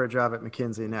apply for a job at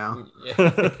McKinsey now.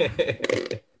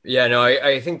 Yeah. Yeah, no,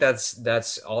 I think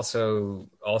that's also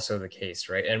the case,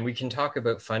 right? And we can talk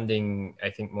about funding, I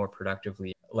think, more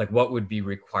productively. Like what would be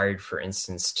required, for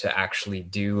instance, to actually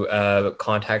do a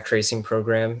contact tracing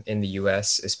program in the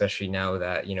US, especially now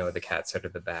that, the cat's out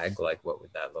of the bag, like what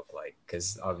would that look like?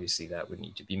 Because obviously that would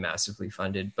need to be massively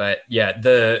funded. But yeah,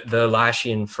 the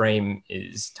Lashian frame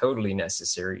is totally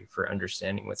necessary for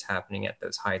understanding what's happening at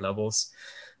those high levels.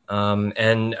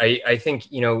 And I think,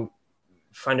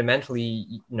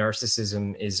 fundamentally,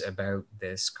 narcissism is about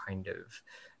this kind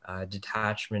of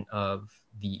detachment of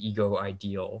the ego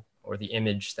ideal or the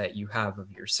image that you have of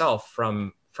yourself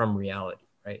from reality,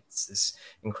 right? It's this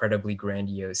incredibly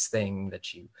grandiose thing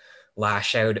that you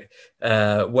lash out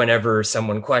whenever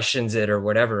someone questions it or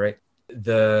whatever, right?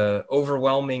 The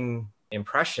overwhelming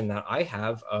impression that I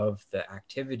have of the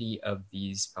activity of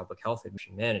these public health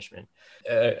management.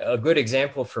 A good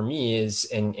example for me is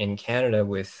in Canada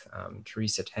with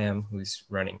Theresa Tam, who's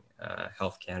running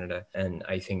Health Canada, and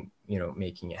I think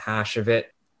making a hash of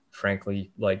it.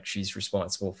 Frankly, like she's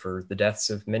responsible for the deaths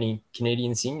of many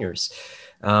Canadian seniors,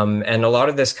 and a lot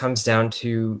of this comes down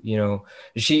to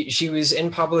she was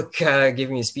in public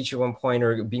giving a speech at one point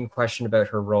or being questioned about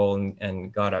her role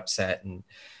and got upset and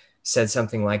said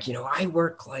something like, I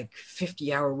work like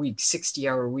 50-hour weeks,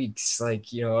 60-hour weeks, like,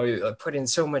 I put in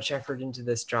so much effort into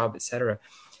this job, etc.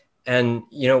 And,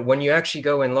 when you actually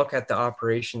go and look at the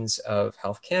operations of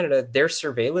Health Canada, their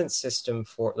surveillance system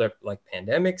for like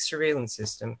pandemic surveillance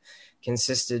system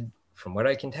consisted, from what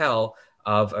I can tell,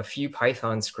 of a few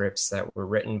Python scripts that were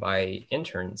written by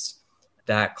interns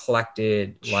that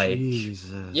collected like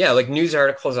Jesus. news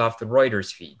articles off the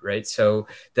Reuters feed, right? So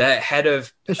the head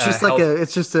of health.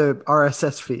 It's just a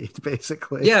RSS feed,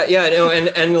 basically. Yeah, no,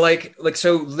 and like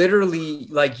so literally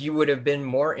like you would have been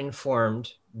more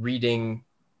informed reading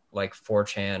like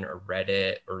 4chan or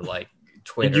Reddit or like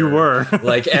And you Twitter, were.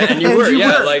 like and you were,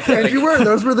 yeah, like you were.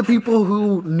 Those were the people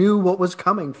who knew what was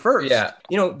coming first. yeah,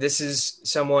 this is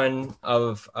someone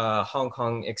of Hong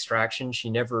Kong extraction. She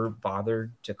never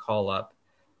bothered to call up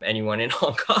anyone in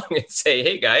Hong Kong and say,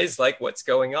 hey guys, like what's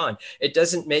going on? It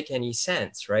doesn't make any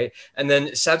sense, right? And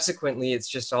then subsequently, it's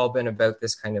just all been about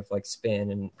this kind of like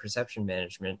spin and perception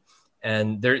management.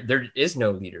 And there is no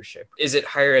leadership. Is it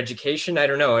higher education? I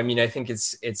don't know. I mean, I think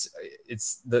it's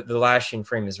the Lashian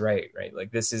frame is right?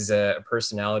 Like this is a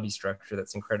personality structure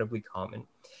that's incredibly common.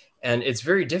 And it's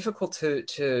very difficult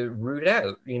to root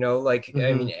out,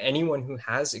 I mean, anyone who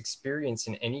has experience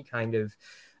in any kind of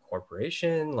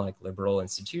corporation, like liberal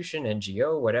institution,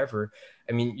 NGO, whatever.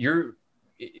 I mean,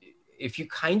 if you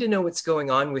kind of know what's going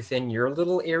on within your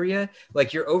little area,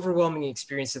 like your overwhelming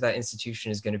experience of that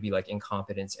institution is going to be like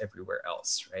incompetence everywhere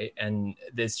else, right? And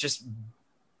it's just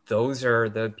those are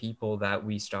the people that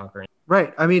we stalk.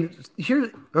 Right. I mean,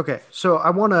 okay. So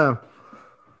I want to,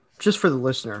 just for the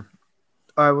listener,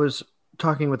 I was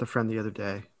talking with a friend the other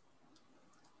day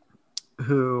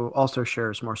who also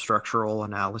shares more structural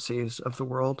analyses of the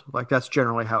world. Like that's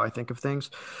generally how I think of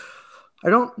things. I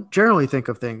don't generally think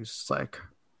of things like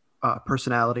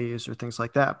personalities or things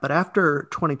like that. But after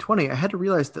 2020, I had to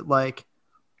realize that like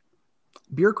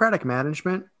bureaucratic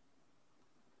management,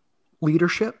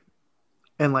 leadership,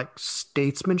 and like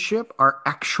statesmanship are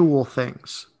actual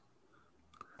things.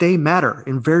 They matter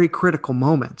in very critical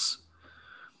moments.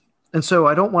 And so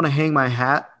I don't want to hang my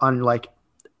hat on like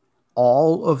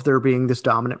all of there being this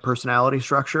dominant personality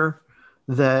structure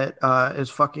that is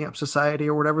fucking up society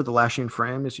or whatever, the Lashian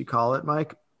frame, as you call it,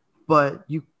 Mike. But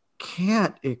you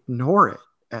can't ignore it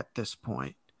at this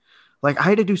point. Like I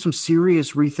had to do some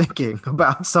serious rethinking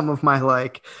about some of my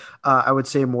like, I would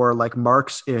say more like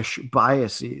Marx-ish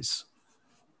biases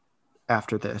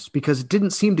after this, because it didn't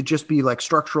seem to just be like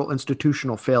structural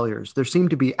institutional failures. There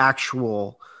seemed to be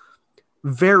actual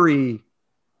very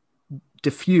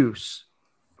diffuse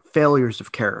failures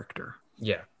of character.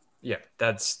 Yeah,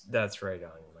 that's right on,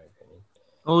 in my opinion.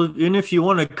 Well, and if you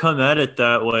want to come at it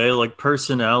that way, like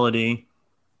personality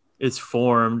is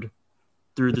formed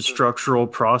through the structural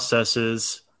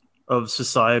processes of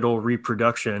societal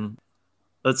reproduction.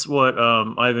 That's what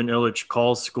Ivan Illich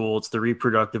calls school. It's the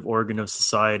reproductive organ of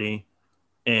society.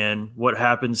 And what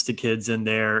happens to kids in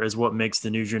there is what makes the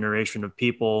new generation of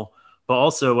people, but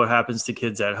also what happens to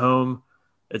kids at home,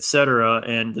 etc.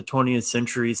 And the 20th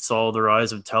century saw the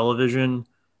rise of television,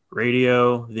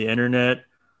 radio, the internet,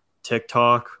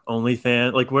 TikTok,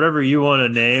 OnlyFans, like whatever you want to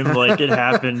name, like it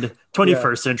happened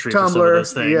 21st century for some of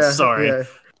those things. Sorry. Yeah.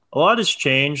 A lot has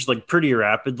changed like pretty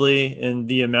rapidly, and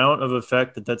the amount of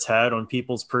effect that that's had on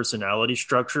people's personality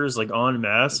structures like en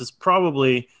masse is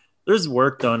probably there's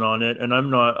work done on it, and I'm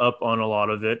not up on a lot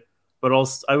of it. But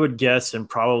also, I would guess, and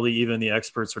probably even the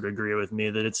experts would agree with me,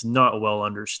 that it's not well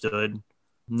understood,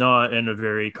 not in a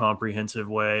very comprehensive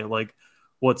way, like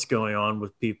what's going on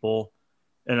with people.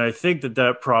 And I think that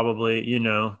that probably,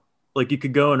 like you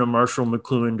could go in a Marshall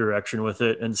McLuhan direction with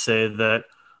it and say that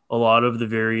a lot of the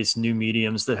various new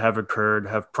mediums that have occurred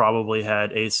have probably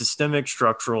had a systemic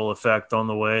structural effect on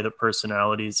the way that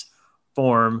personalities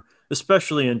form,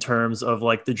 especially in terms of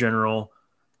like the general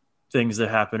things that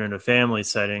happen in a family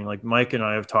setting. Like Mike and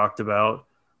I have talked about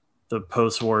the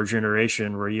post-war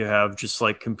generation where you have just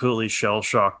like completely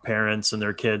shell-shocked parents and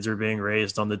their kids are being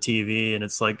raised on the TV, and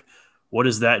it's like, what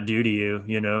does that do to you?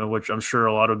 Which I'm sure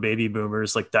a lot of baby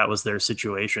boomers, like, that was their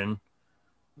situation.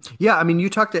 Yeah, I mean, you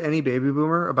talk to any baby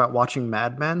boomer about watching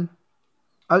Mad Men,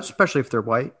 especially if they're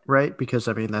white, right? Because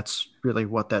I mean, that's really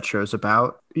what that show's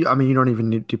about. I mean, you don't even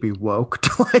need to be woke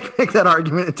to like make that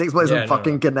argument. It takes place in Yeah,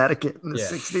 fucking no. Connecticut in the Yeah.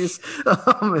 60s,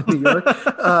 in New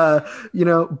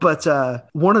York. But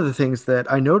one of the things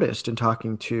that I noticed in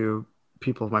talking to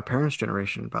people of my parents'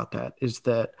 generation about that is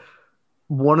that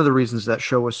one of the reasons that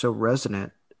show was so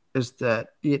resonant is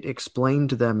that it explained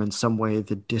to them in some way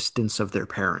the distance of their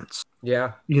parents.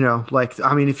 Yeah. Like,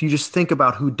 I mean, if you just think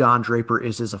about who Don Draper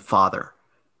is as a father,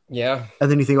 Yeah.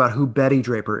 and then you think about who Betty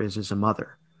Draper is as a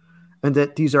mother, and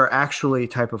that these are actually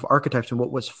type of archetypes. And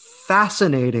what was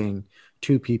fascinating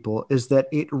to people is that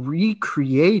it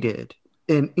recreated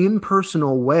an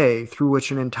impersonal way through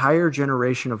which an entire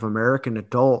generation of American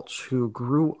adults who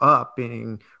grew up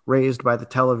being raised by the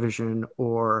television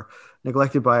or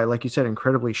neglected by, like you said,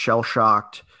 incredibly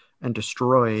shell-shocked and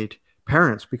destroyed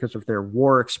parents because of their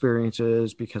war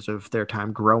experiences, because of their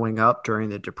time growing up during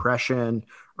the Depression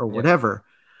or Yeah. whatever.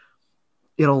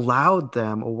 It allowed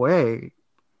them a way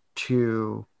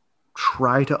to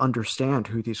try to understand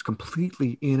who these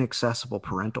completely inaccessible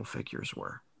parental figures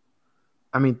were.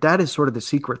 I mean, that is sort of the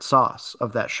secret sauce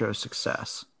of that show's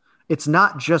success. It's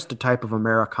not just a type of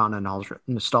Americana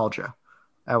nostalgia,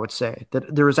 I would say,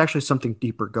 that there is actually something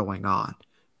deeper going on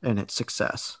in its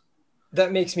success.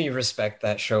 That makes me respect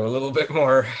that show a little bit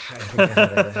more. I think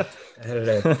I had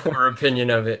a poor opinion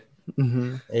of it.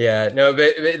 Mm-hmm. Yeah, no,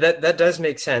 but that does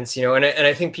make sense, and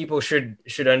I think people should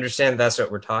understand that's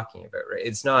what we're talking about, right?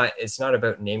 It's not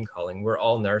about name calling. We're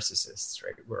all narcissists,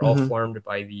 right? We're all Mm-hmm. formed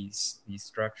by these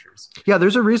structures. Yeah,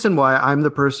 there's a reason why I'm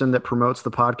the person that promotes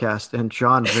the podcast, and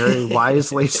John very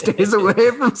wisely stays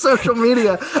away from social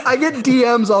media. I get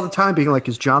DMs all the time being like,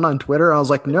 "Is John on Twitter?" I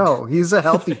was like, "No, he's a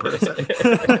healthy person."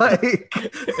 Like,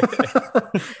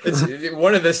 It's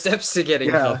one of the steps to getting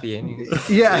yeah, healthy.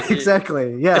 yeah,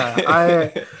 exactly. Yeah,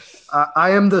 I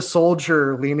am the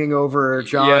soldier leaning over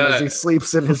John as Yeah, he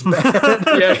sleeps in his bed.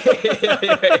 yeah,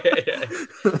 yeah.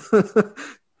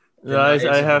 The I knives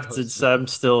are have to opposed say, I'm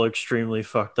still extremely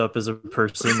fucked up as a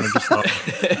person. I'm just not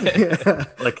Yeah,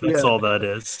 like, that's yeah. all that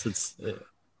is. Yeah.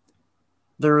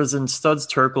 There was in Studs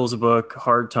Terkel's book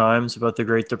Hard Times about the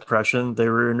Great Depression. They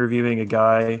were interviewing a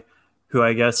guy who,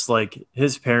 I guess, like,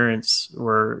 his parents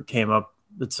were came up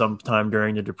at some time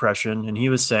during the Depression, and he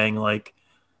was saying like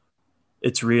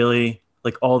it's really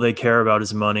like all they care about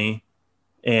is money,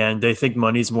 and they think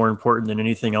money's more important than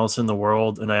anything else in the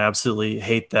world, and I absolutely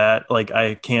hate that. Like,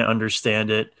 I can't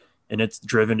understand it, and it's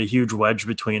driven a huge wedge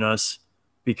between us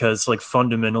because, like,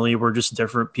 fundamentally we're just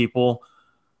different people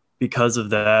because of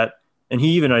that. And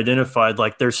he even identified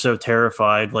like they're so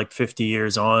terrified, like 50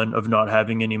 years on, of not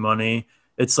having any money.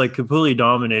 It's like completely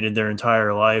dominated their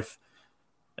entire life.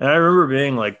 And I remember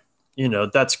being like,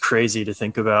 that's crazy to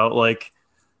think about, like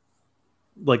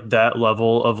that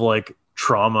level of like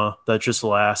trauma that just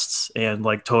lasts and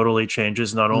like totally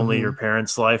changes not only your Hmm.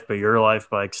 parents' life but your life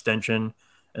by extension,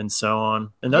 and so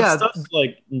on. And that Yeah. stuff's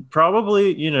like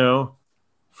probably,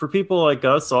 for people like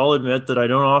us, I'll admit that I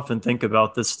don't often think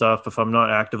about this stuff if I'm not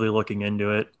actively looking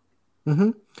into it.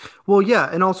 Hmm. Well, yeah,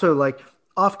 and also like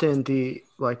often the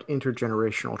like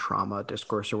intergenerational trauma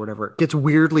discourse or whatever gets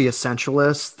weirdly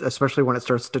essentialist, especially when it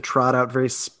starts to trot out very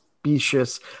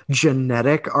specious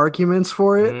genetic arguments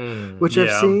for it, which I've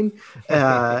Yeah. seen.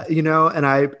 And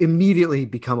I immediately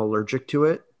become allergic to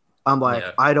it. I'm like,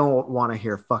 Yeah. I don't want to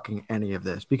hear fucking any of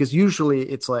this because usually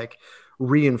it's like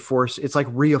it's like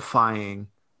reifying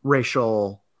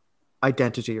racial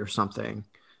identity or something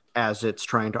as it's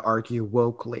trying to argue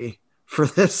wokely for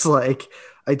this like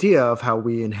idea of how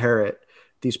we inherit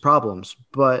these problems.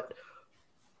 But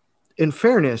in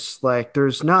fairness, like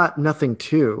there's nothing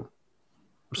to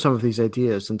some of these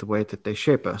ideas and the way that they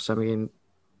shape us. I mean,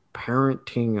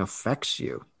 parenting affects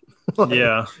you. Like,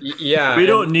 Yeah. Yeah, We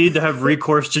don't and need to have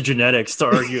recourse to genetics to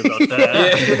argue about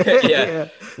that. yeah, yeah. yeah.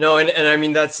 No, and I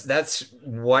mean that's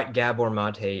what Gabor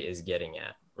Mate is getting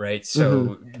at, right? Hmm.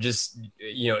 So just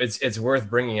it's worth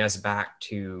bringing us back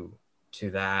to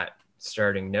that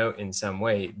starting note in some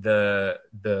way.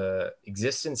 The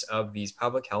existence of these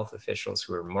public health officials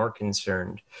who are more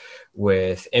concerned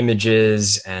with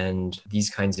images and these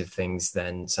kinds of things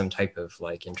than some type of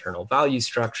like internal value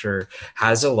structure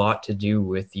has a lot to do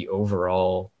with the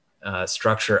overall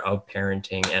structure of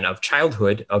parenting and of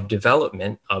childhood, of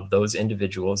development of those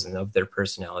individuals and of their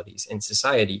personalities in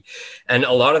society. And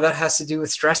a lot of that has to do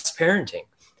with stress parenting,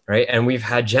 right? And we've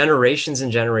had generations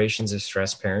and generations of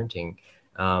stress parenting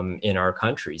in our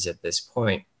countries at this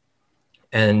point.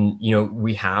 And,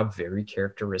 we have very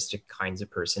characteristic kinds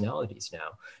of personalities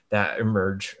now that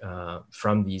emerge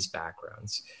from these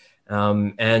backgrounds.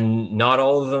 And not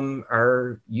all of them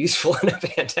are useful in a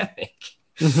pandemic.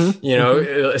 Hmm.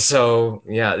 Hmm. So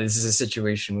yeah, this is a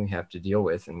situation we have to deal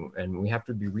with, and we have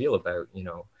to be real about,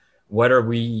 what are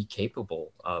we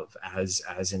capable of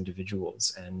as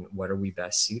individuals, and what are we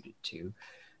best suited to.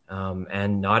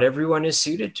 And not everyone is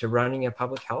suited to running a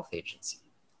public health agency.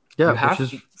 Yeah, You which have is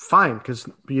to. fine because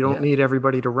you don't Yeah, need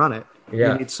everybody to run it. You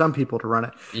yeah, need some people to run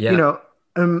it. You yeah. know,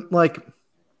 like,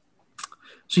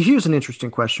 so here's an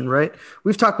interesting question, right?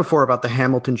 We've talked before about the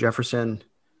Hamilton Jefferson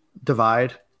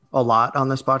divide a lot on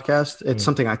this podcast. It's Mm,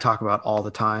 something I talk about all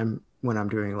the time when I'm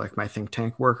doing like my think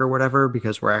tank work or whatever,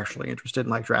 because we're actually interested in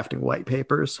like drafting white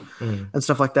papers mm, and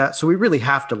stuff like that. So we really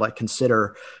have to like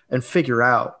consider and figure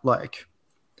out like,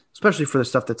 especially for the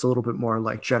stuff that's a little bit more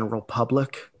like general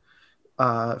public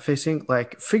facing,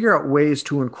 like figure out ways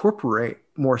to incorporate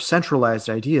more centralized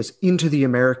ideas into the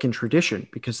American tradition,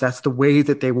 because that's the way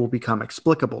that they will become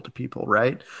explicable to people,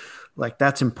 right? Like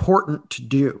that's important to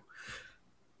do.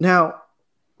 Now,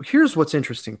 here's what's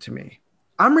interesting to me.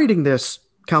 I'm reading this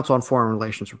Council on Foreign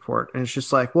Relations report, and it's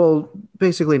just like, well,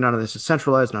 basically none of this is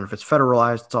centralized, none of it's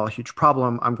federalized. It's all a huge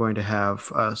problem. I'm going to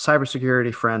have a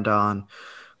cybersecurity friend on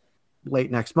late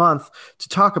next month to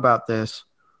talk about this.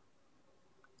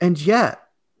 And yet,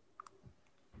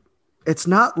 it's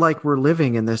not like we're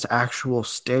living in this actual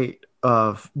state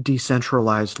of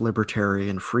decentralized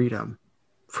libertarian freedom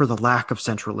for the lack of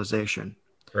centralization,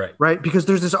 right. right? Because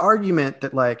there's this argument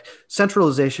that like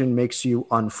centralization makes you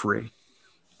unfree.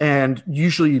 And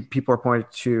usually people are pointing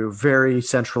to very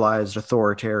centralized,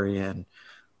 authoritarian,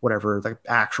 whatever the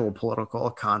actual political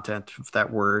content of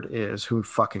that word is, who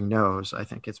fucking knows? I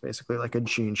think it's basically like a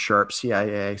Gene Sharp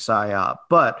CIA psyop.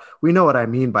 But we know what I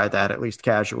mean by that, at least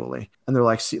casually. And they're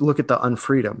like, see, look at the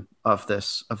unfreedom of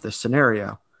this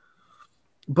scenario.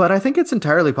 But I think it's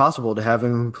entirely possible to have a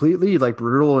completely like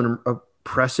brutal and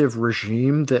oppressive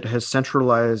regime that has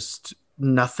centralized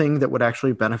nothing that would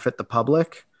actually benefit the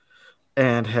public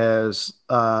and has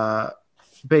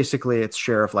basically its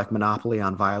share of like monopoly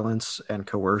on violence and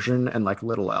coercion and like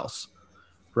little else,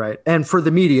 right? And for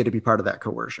the media to be part of that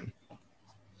coercion.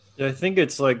 Yeah, I think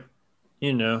it's like,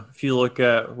 if you look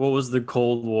at what was the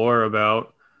Cold War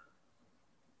about,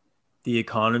 the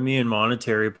economy and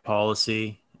monetary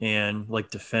policy and like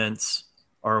defense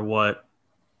are what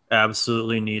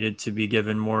absolutely needed to be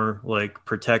given more like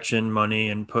protection money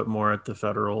and put more at the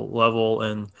federal level.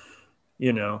 And,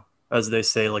 as they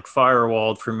say, like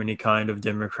firewalled from any kind of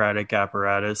democratic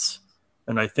apparatus.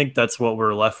 And I think that's what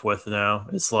we're left with now.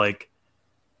 It's like,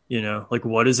 like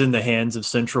what is in the hands of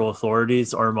central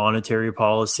authorities, our monetary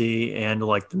policy and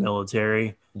like the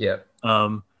military. Yeah.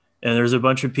 Um, and there's a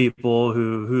bunch of people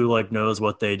who like knows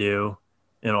what they do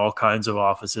in all kinds of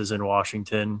offices in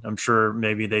Washington. I'm sure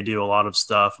maybe they do a lot of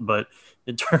stuff, but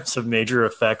in terms of major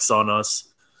effects on us,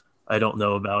 I don't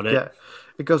know about it. Yeah,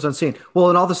 it goes unseen. Well,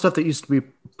 and all the stuff that used to be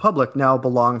public now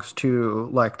belongs to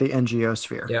like the NGO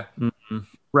sphere, Yeah. Mm-hmm.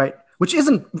 right? Which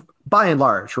isn't by and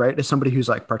large, right? As somebody who's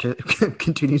like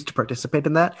continues to participate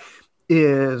in that,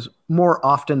 is more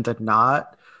often than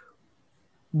not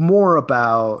more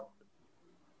about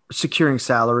securing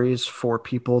salaries for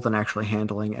people than actually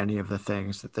handling any of the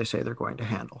things that they say they're going to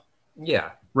handle.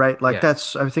 Yeah. Right? Like Yeah.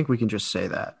 that's, I think we can just say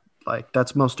that. Like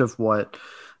that's most of what,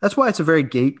 that's why it's a very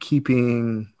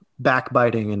gatekeeping,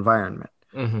 backbiting environment,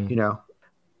 Mm-hmm. you know,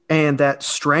 and that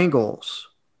strangles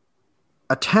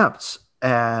attempts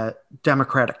at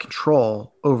democratic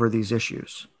control over these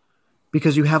issues,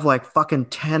 because you have like fucking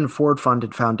 10 Ford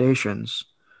funded foundations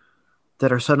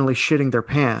that are suddenly shitting their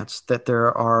pants, that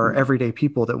there are everyday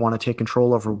people that want to take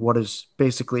control over what is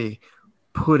basically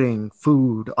putting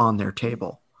food on their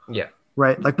table. Yeah.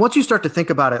 Right? Like once you start to think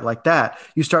about it like that,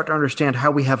 you start to understand how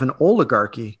we have an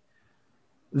oligarchy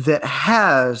that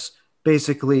has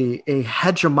basically a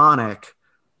hegemonic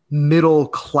middle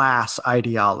class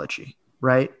ideology,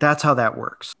 right? That's how that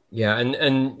works. Yeah,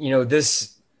 and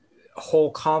this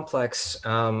whole complex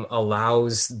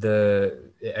allows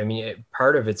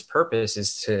part of its purpose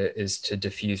is to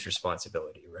diffuse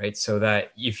responsibility, right? So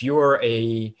that if you're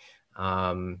a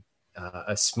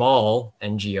small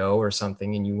NGO or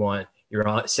something, and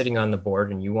you're sitting on the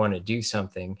board and you want to do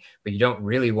something, but you don't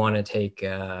really want to take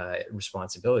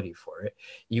responsibility for it,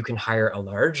 you can hire a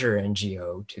larger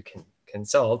NGO to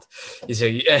consult. So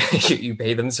you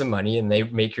pay them some money and they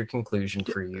make your conclusion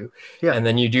for you. Yeah. And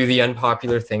then you do the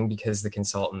unpopular thing because the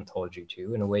consultant told you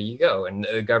to, and away you go. And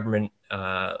the government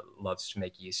loves to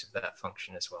make use of that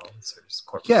function as well. So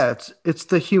yeah, it's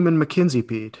the human McKinsey,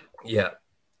 Pete. Yeah.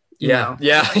 Yeah.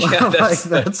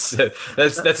 That's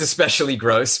especially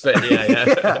gross, but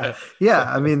yeah.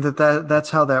 I mean that's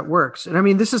how that works. And I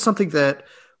mean, this is something that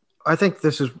I think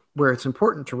this is where it's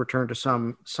important to return to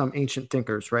some ancient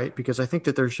thinkers, right? Because I think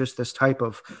that there's just this type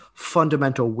of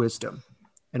fundamental wisdom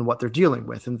in what they're dealing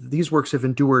with. And these works have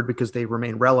endured because they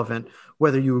remain relevant,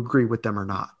 whether you agree with them or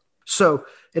not. So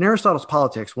in Aristotle's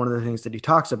Politics, one of the things that he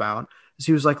talks about is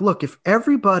he was like, look, if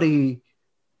everybody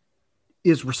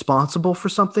is responsible for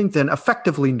something, then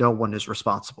effectively no one is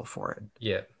responsible for it.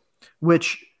 Yeah.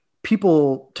 Which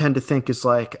people tend to think is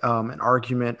like an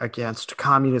argument against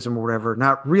communism or whatever.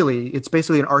 Not really. It's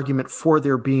basically an argument for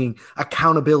there being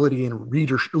accountability in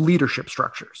leadership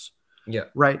structures. Yeah.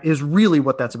 Right. Is really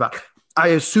what that's about. I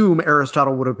assume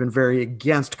Aristotle would have been very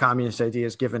against communist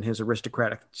ideas given his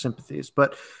aristocratic sympathies,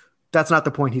 but that's not the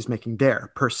point he's making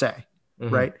there per se.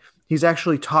 Mm-hmm. Right. He's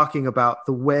actually talking about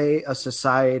the way a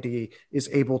society is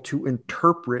able to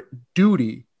interpret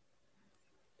duty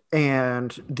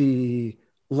and the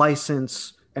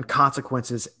license and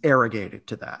consequences arrogated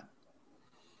to that.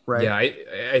 Right. Yeah,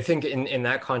 I think in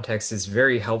that context, it's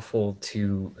very helpful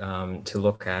to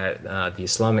look at the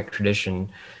Islamic tradition,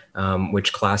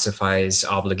 which classifies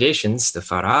obligations, the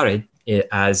fara'id,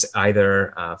 as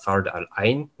either fard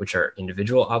al-ain, which are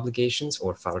individual obligations,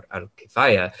 or fard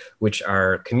al-kifaya, which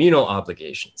are communal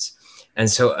obligations. And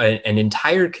so an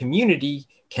entire community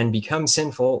can become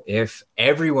sinful if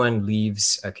everyone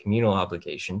leaves a communal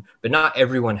obligation, but not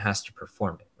everyone has to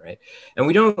perform it, right? And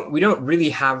we don't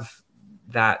really have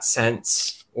that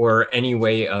sense or any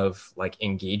way of like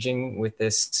engaging with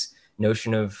this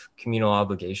notion of communal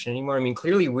obligation anymore. I mean,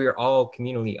 clearly we're all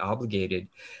communally obligated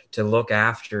to look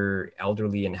after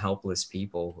elderly and helpless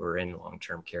people who are in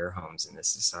long-term care homes in this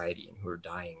society and who are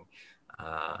dying,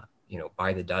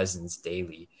 by the dozens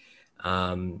daily,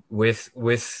 with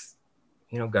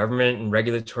government and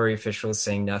regulatory officials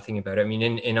saying nothing about it. I mean,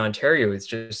 in Ontario, it's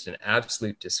just an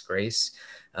absolute disgrace.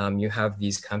 You have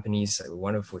these companies,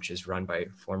 one of which is run by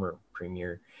former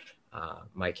Premier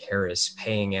Mike Harris,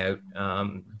 paying out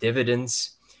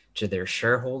dividends to their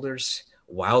shareholders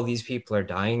while these people are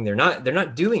dying. They're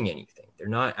not doing anything. They're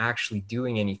not actually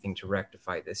doing anything to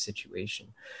rectify this situation.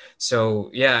 So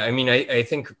yeah, I mean, I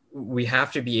think we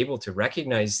have to be able to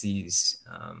recognize these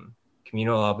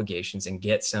communal obligations and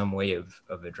get some way of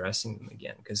addressing them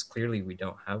again, because clearly we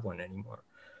don't have one anymore.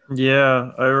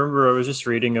 Yeah, I remember I was just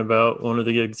reading about one of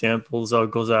the examples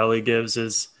Al-Ghazali gives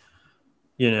is,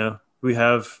 we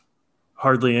have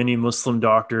hardly any Muslim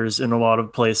doctors in a lot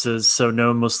of places, so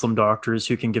no Muslim doctors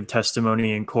who can give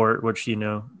testimony in court, which,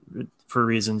 for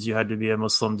reasons you had to be a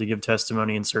Muslim to give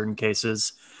testimony in certain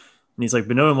cases. And he's like,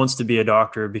 but no one wants to be a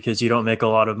doctor because you don't make a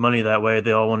lot of money that way.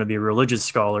 They all want to be religious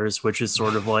scholars, which is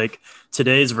sort of like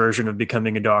today's version of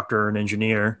becoming a doctor or an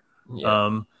engineer.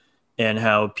 Yeah. And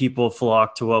how people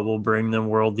flock to what will bring them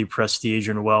worldly prestige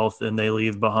and wealth, and they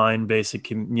leave behind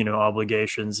basic,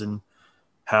 obligations, and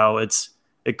how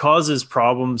it causes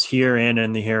problems here and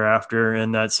in the hereafter,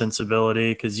 and that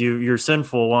sensibility, because you're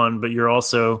sinful, one, but you're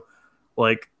also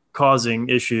like causing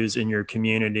issues in your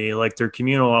community, like they're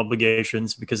communal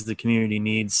obligations because the community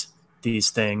needs these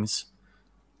things.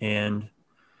 And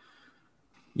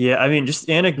yeah, I mean, just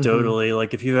anecdotally,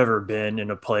 like if you've ever been in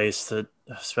a place that,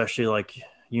 especially like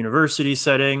university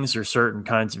settings or certain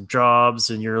kinds of jobs,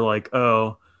 and you're like,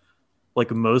 oh,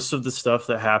 like most of the stuff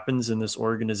that happens in this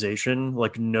organization,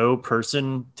 like no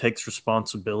person takes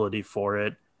responsibility for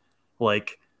it.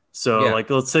 Like, so yeah. Like,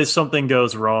 let's say something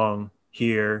goes wrong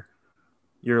here.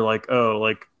 You're like, oh,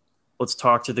 like, let's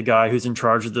talk to the guy who's in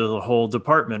charge of the whole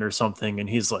department or something. And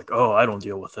he's like, oh, I don't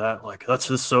deal with that. Like, that's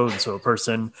this so-and-so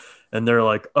person. And they're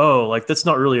like, oh, like, that's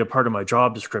not really a part of my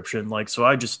job description. Like, so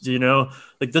I just,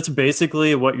 like, that's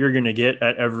basically what you're going to get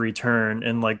at every turn.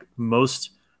 And like most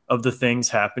of the things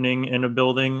happening in a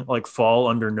building, like, fall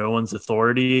under no one's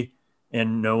authority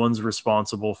and no one's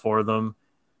responsible for them.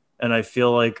 And I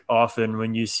feel like often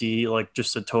when you see like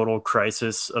just a total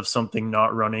crisis of something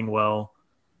not running well,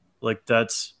 like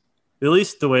that's at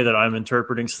least the way that I'm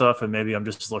interpreting stuff. And maybe I'm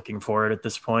just looking for it at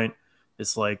this point.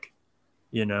 It's like,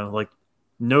 like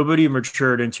nobody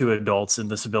matured into adults in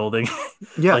this building.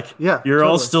 Yeah, Like yeah, you're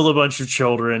all totally. still a bunch of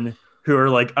children who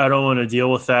are like, I don't want to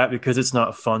deal with that because it's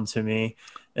not fun to me.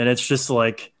 And it's just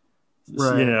like,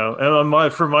 Right.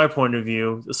 and from my point of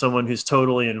view, someone who's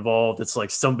totally involved, it's like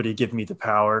somebody give me the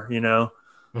power,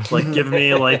 like Hmm. give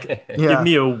Yeah.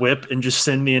 me a whip and just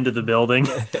send me into the building.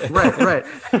 Right. Right.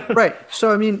 Right.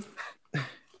 So I mean,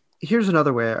 here's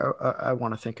another way I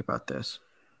want to think about this.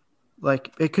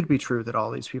 Like, it could be true that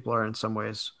all these people are in some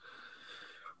ways.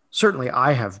 Certainly,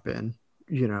 I have been,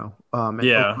 an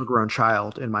Yeah, overgrown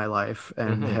child in my life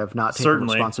and Hmm. have not taken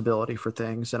certainly. responsibility for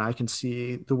things. And I can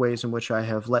see the ways in which I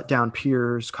have let down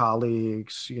peers,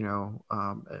 colleagues,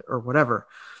 or whatever.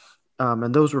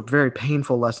 And those were very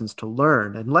painful lessons to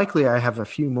learn. And likely I have a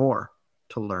few more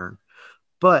to learn.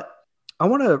 But I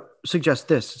want to suggest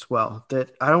this as well,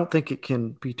 that I don't think it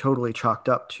can be totally chalked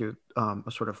up to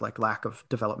a sort of like lack of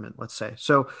development, let's say.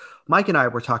 So Mike and I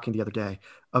were talking the other day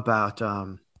about,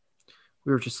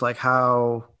 we were just like,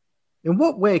 in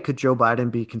what way could Joe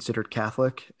Biden be considered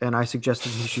Catholic? And I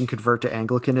suggested he should convert to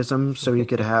Anglicanism so he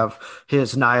could have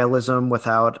his nihilism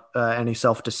without any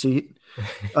self-deceit,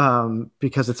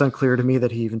 because it's unclear to me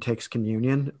that he even takes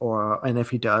communion, and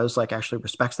if he does, like actually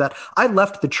respects that. I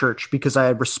left the church because I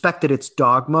respected its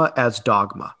dogma as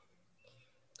dogma.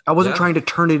 I wasn't Yeah. trying to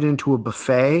turn it into a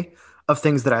buffet of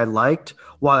things that I liked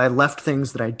while I left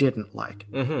things that I didn't like.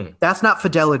 Hmm. That's not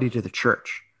fidelity to the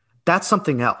church. That's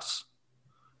something else,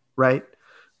 right?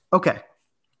 Okay,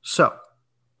 so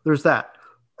there's that.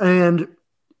 And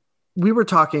we were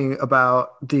talking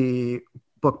about the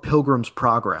book Pilgrim's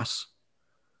Progress,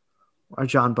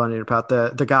 John Bunyan, about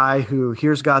the guy who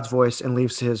hears God's voice and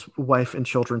leaves his wife and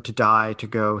children to die to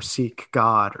go seek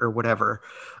God or whatever.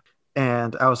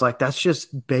 And I was like, that's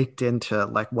just baked into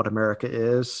like what America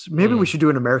is. Maybe we Mm. should do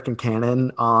an American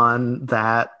canon on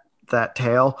that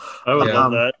tale. I would Yeah. love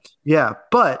Um, that. yeah,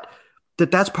 but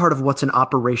that's part of what's in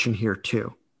operation here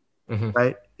too, Hmm.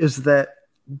 right? Is that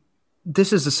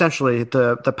this is essentially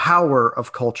the power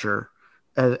of culture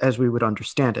as we would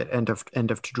understand it, and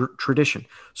of tradition.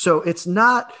 So it's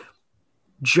not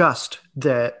just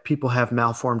that people have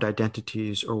malformed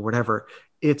identities or whatever.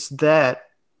 It's that,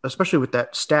 especially with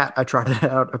that stat I trotted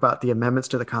out about the amendments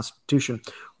to the Constitution,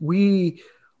 we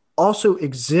also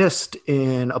exist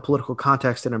in a political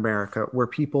context in America where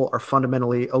people are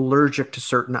fundamentally allergic to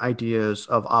certain ideas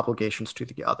of obligations to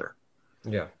the other.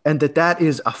 Yeah. And that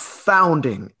is a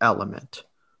founding element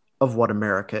of what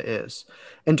America is.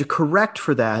 And to correct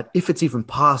for that, if it's even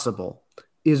possible,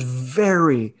 is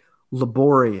very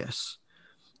laborious.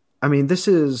 I mean, this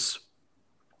is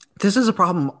a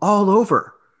problem all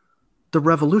over the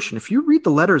revolution. If you read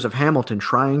the letters of Hamilton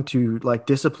trying to like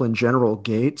discipline General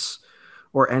Gates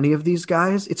or any of these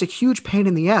guys, it's a huge pain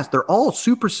in the ass. They're all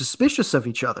super suspicious of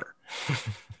each other.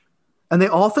 And they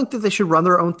all think that they should run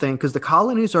their own thing because the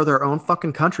colonies are their own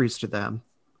fucking countries to them.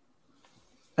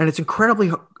 And it's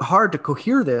incredibly hard to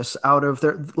cohere this out of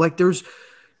their, like, there's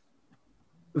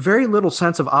very little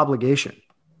sense of obligation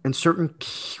in certain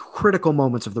critical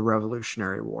moments of the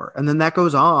Revolutionary War. And then that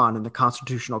goes on in the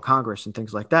Constitutional Congress and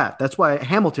things like that. That's why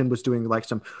Hamilton was doing like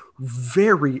some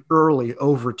very early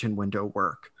Overton window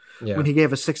work when Yeah. he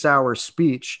gave a 6-hour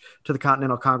speech to the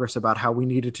Continental Congress about how we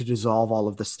needed to dissolve all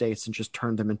of the states and just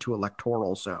turn them into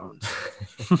electoral zones.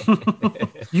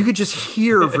 You could just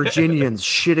hear Virginians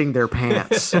shitting their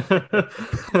pants.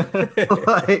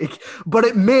 Like, but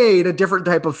it made a different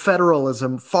type of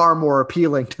federalism far more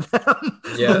appealing to them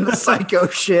than Yeah. the psycho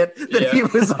shit that he Yeah.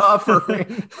 was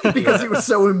offering because he was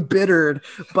so embittered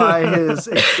by his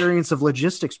experience of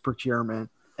logistics procurement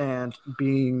and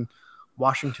being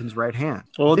Washington's right hand.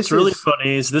 Well, it's This really is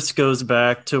funny is this goes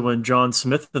back to when John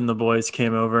Smith and the boys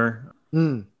came over.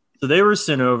 mm, So they were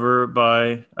sent over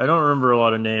by, I don't remember a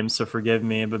lot of names, so forgive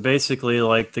me, but basically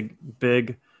like the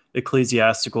big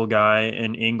ecclesiastical guy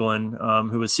in England,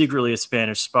 who was secretly a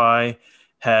Spanish spy,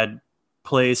 had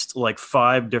placed like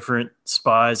 5 different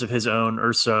spies of his own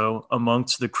or so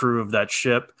amongst the crew of that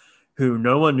ship, who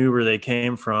no one knew where they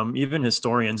came from. Even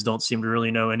historians don't seem to really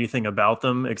know anything about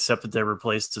them except that they were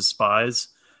placed as spies.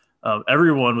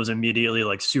 Everyone was immediately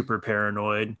like super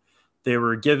paranoid. They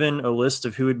were given a list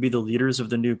of who would be the leaders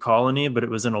of the new colony, but it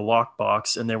was in a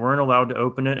lockbox, and they weren't allowed to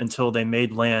open it until they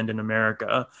made land in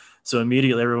America. So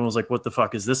immediately everyone was like, what the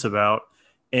fuck is this about?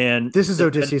 And this is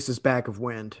Odysseus's bag of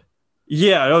wind.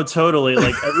 yeah, oh, totally.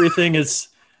 Like everything is,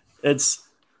 it's,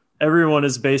 everyone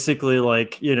is basically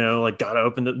like, like gotta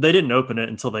open it. They didn't open it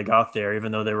until they got there,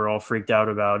 even though they were all freaked out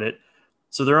about it.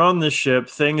 So they're on this ship.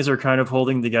 Things are kind of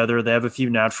holding together. They have a few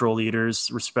natural leaders,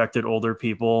 respected older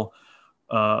people.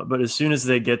 But as soon as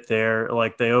they get there,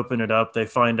 like they open it up, they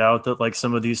find out that like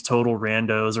some of these total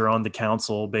randos are on the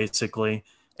council, basically.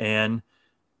 And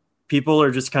people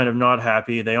are just kind of not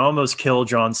happy. They almost kill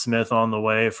John Smith on the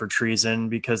way for treason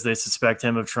because they suspect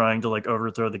him of trying to like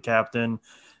overthrow the captain.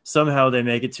 Somehow they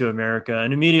make it to America,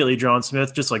 and immediately John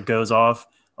Smith just like goes off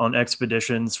on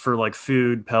expeditions for like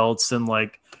food, pelts, and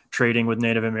like trading with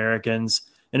Native Americans.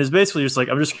 And is basically just like,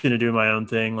 I'm just going to do my own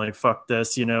thing. Like, fuck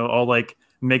this, I'll like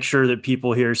make sure that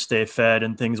people here stay fed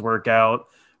and things work out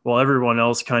while everyone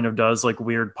else kind of does like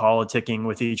weird politicking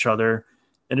with each other.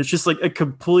 And it's just like a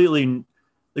completely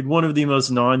like one of the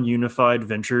most non-unified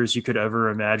ventures you could ever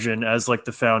imagine as like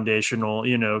the foundational,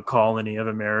 colony of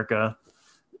America.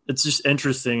 It's just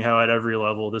interesting how at every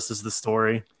level this is the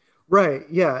story. Right.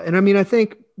 Yeah. And I mean, I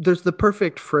think there's the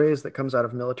perfect phrase that comes out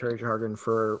of military jargon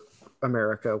for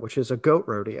America, which is a goat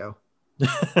rodeo.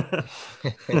 Yeah.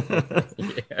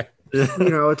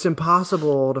 It's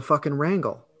impossible to fucking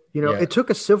wrangle. Yeah. It took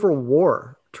a civil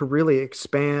war to really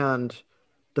expand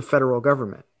the federal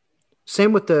government.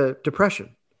 Same with the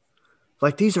Depression.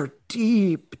 Like these are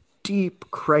deep, deep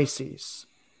crises,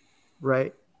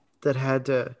 right? That had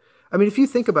to, I mean, if you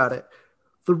think about it,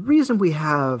 the reason we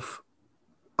have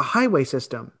a highway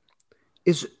system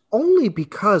is only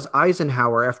because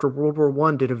Eisenhower, after World War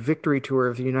I, did a victory tour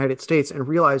of the United States and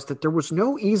realized that there was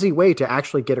no easy way to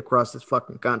actually get across this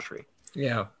fucking country.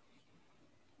 Yeah.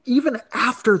 Even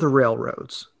after the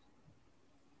railroads,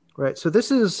 right? So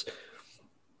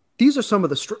these are some of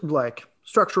the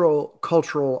structural,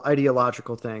 cultural,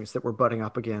 ideological things that we're butting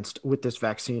up against with this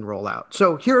vaccine rollout.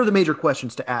 So here are the major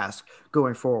questions to ask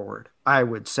going forward, I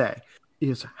would say,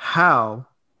 is how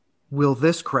will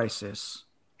this crisis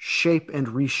shape and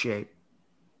reshape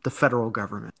the federal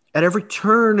government? At every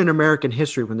turn in American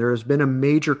history, when there has been a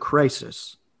major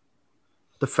crisis,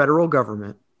 the federal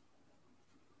government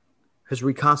has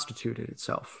reconstituted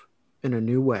itself in a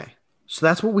new way. So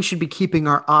that's what we should be keeping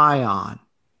our eye on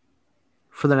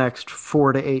for the next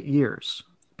 4 to 8 years,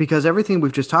 because everything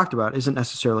we've just talked about isn't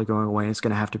necessarily going away. And it's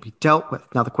going to have to be dealt with.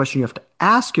 Now, the question you have to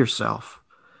ask yourself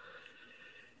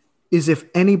is if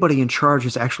anybody in charge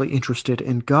is actually interested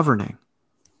in governing.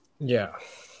 Yeah.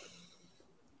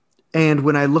 And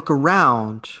when I look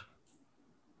around,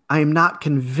 I am not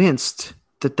convinced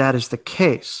that that is the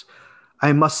case.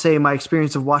 I must say my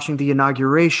experience of watching the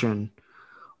inauguration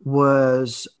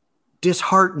was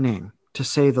disheartening, to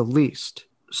say the least.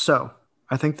 So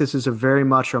I think this is a very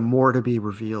much a more to be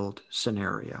revealed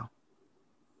scenario.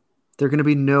 There are going to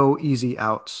be no easy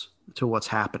outs to what's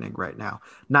happening right now,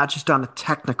 not just on a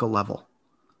technical level,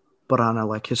 but on a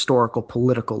like historical,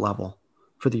 political level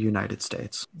for the United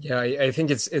States. Yeah, I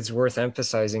think it's worth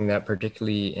emphasizing that,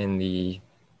 particularly in the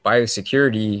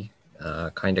biosecurity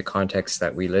kind of context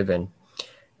that we live in,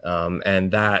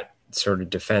 and that sort of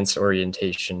defense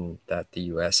orientation that the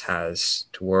U.S. has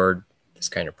toward this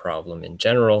kind of problem in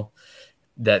general,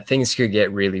 that things could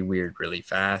get really weird really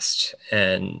fast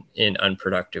and in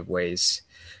unproductive ways,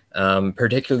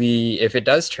 particularly if it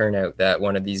does turn out that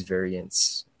one of these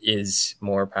variants is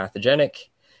more pathogenic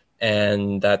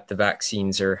and that the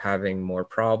vaccines are having more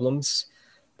problems.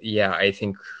 Yeah, I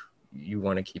think you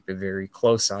want to keep a very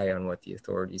close eye on what the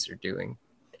authorities are doing,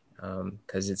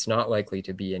 because it's not likely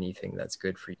to be anything that's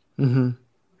good for you.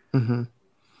 Mm-hmm. Mm-hmm.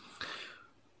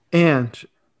 And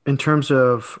in terms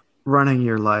of running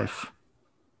your life,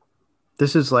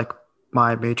 this is like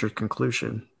my major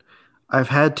conclusion. I've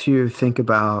had to think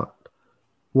about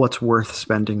what's worth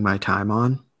spending my time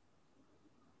on.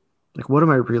 Like, what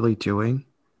am I really doing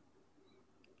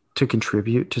to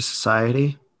contribute to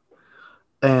society?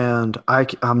 And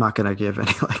I'm not going to give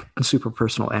any like super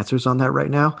personal answers on that right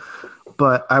now.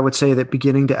 But I would say that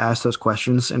beginning to ask those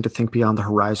questions and to think beyond the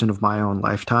horizon of my own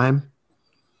lifetime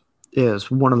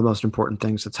is one of the most important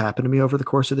things that's happened to me over the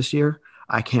course of this year.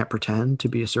 I can't pretend to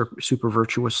be a super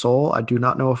virtuous soul. I do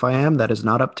not know if I am. That is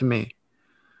not up to me.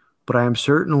 But I am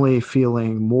certainly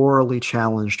feeling morally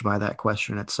challenged by that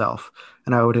question itself.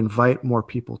 And I would invite more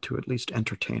people to at least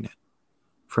entertain it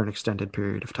for an extended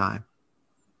period of time.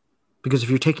 Because if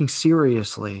you're taking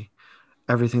seriously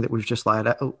everything that we've just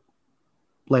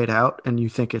laid out and you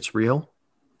think it's real,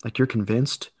 like you're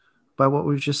convinced by what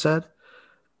we've just said,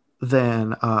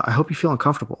 then I hope you feel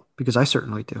uncomfortable, because I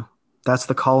certainly do. That's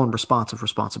the call and response of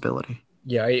responsibility.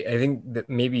 Yeah, I think that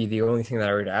maybe the only thing that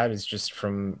I would add is just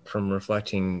from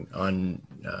reflecting on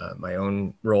my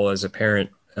own role as a parent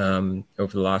over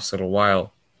the last little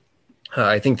while.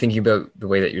 I think thinking about the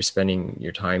way that you're spending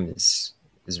your time is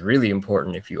really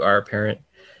important if you are a parent.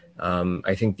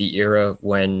 I think the era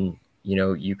when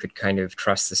you could kind of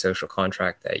trust the social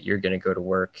contract that you're going to go to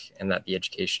work and that the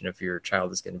education of your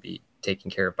child is going to be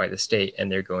taken care of by the state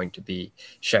and they're going to be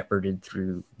shepherded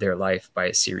through their life by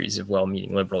a series of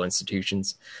well-meaning liberal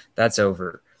institutions, that's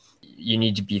over. You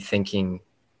need to be thinking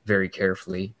very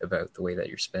carefully about the way that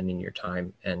you're spending your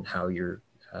time and how your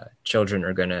children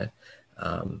are going to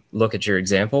look at your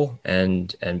example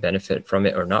and benefit from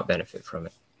it or not benefit from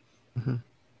it. Mm-hmm.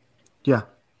 Yeah,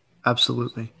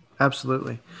 absolutely.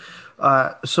 Absolutely.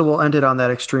 So we'll end it on that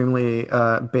extremely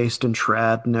based in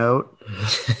trad note.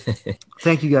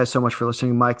 Thank you guys so much for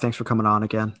listening. Mike, thanks for coming on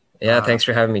again. Yeah, thanks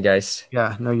for having me, guys.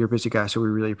 Yeah, no, you're a busy guy, so we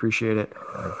really appreciate it.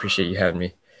 I appreciate you having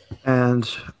me. And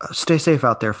stay safe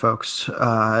out there, folks.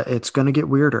 It's going to get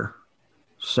weirder.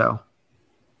 So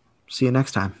see you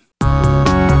next time.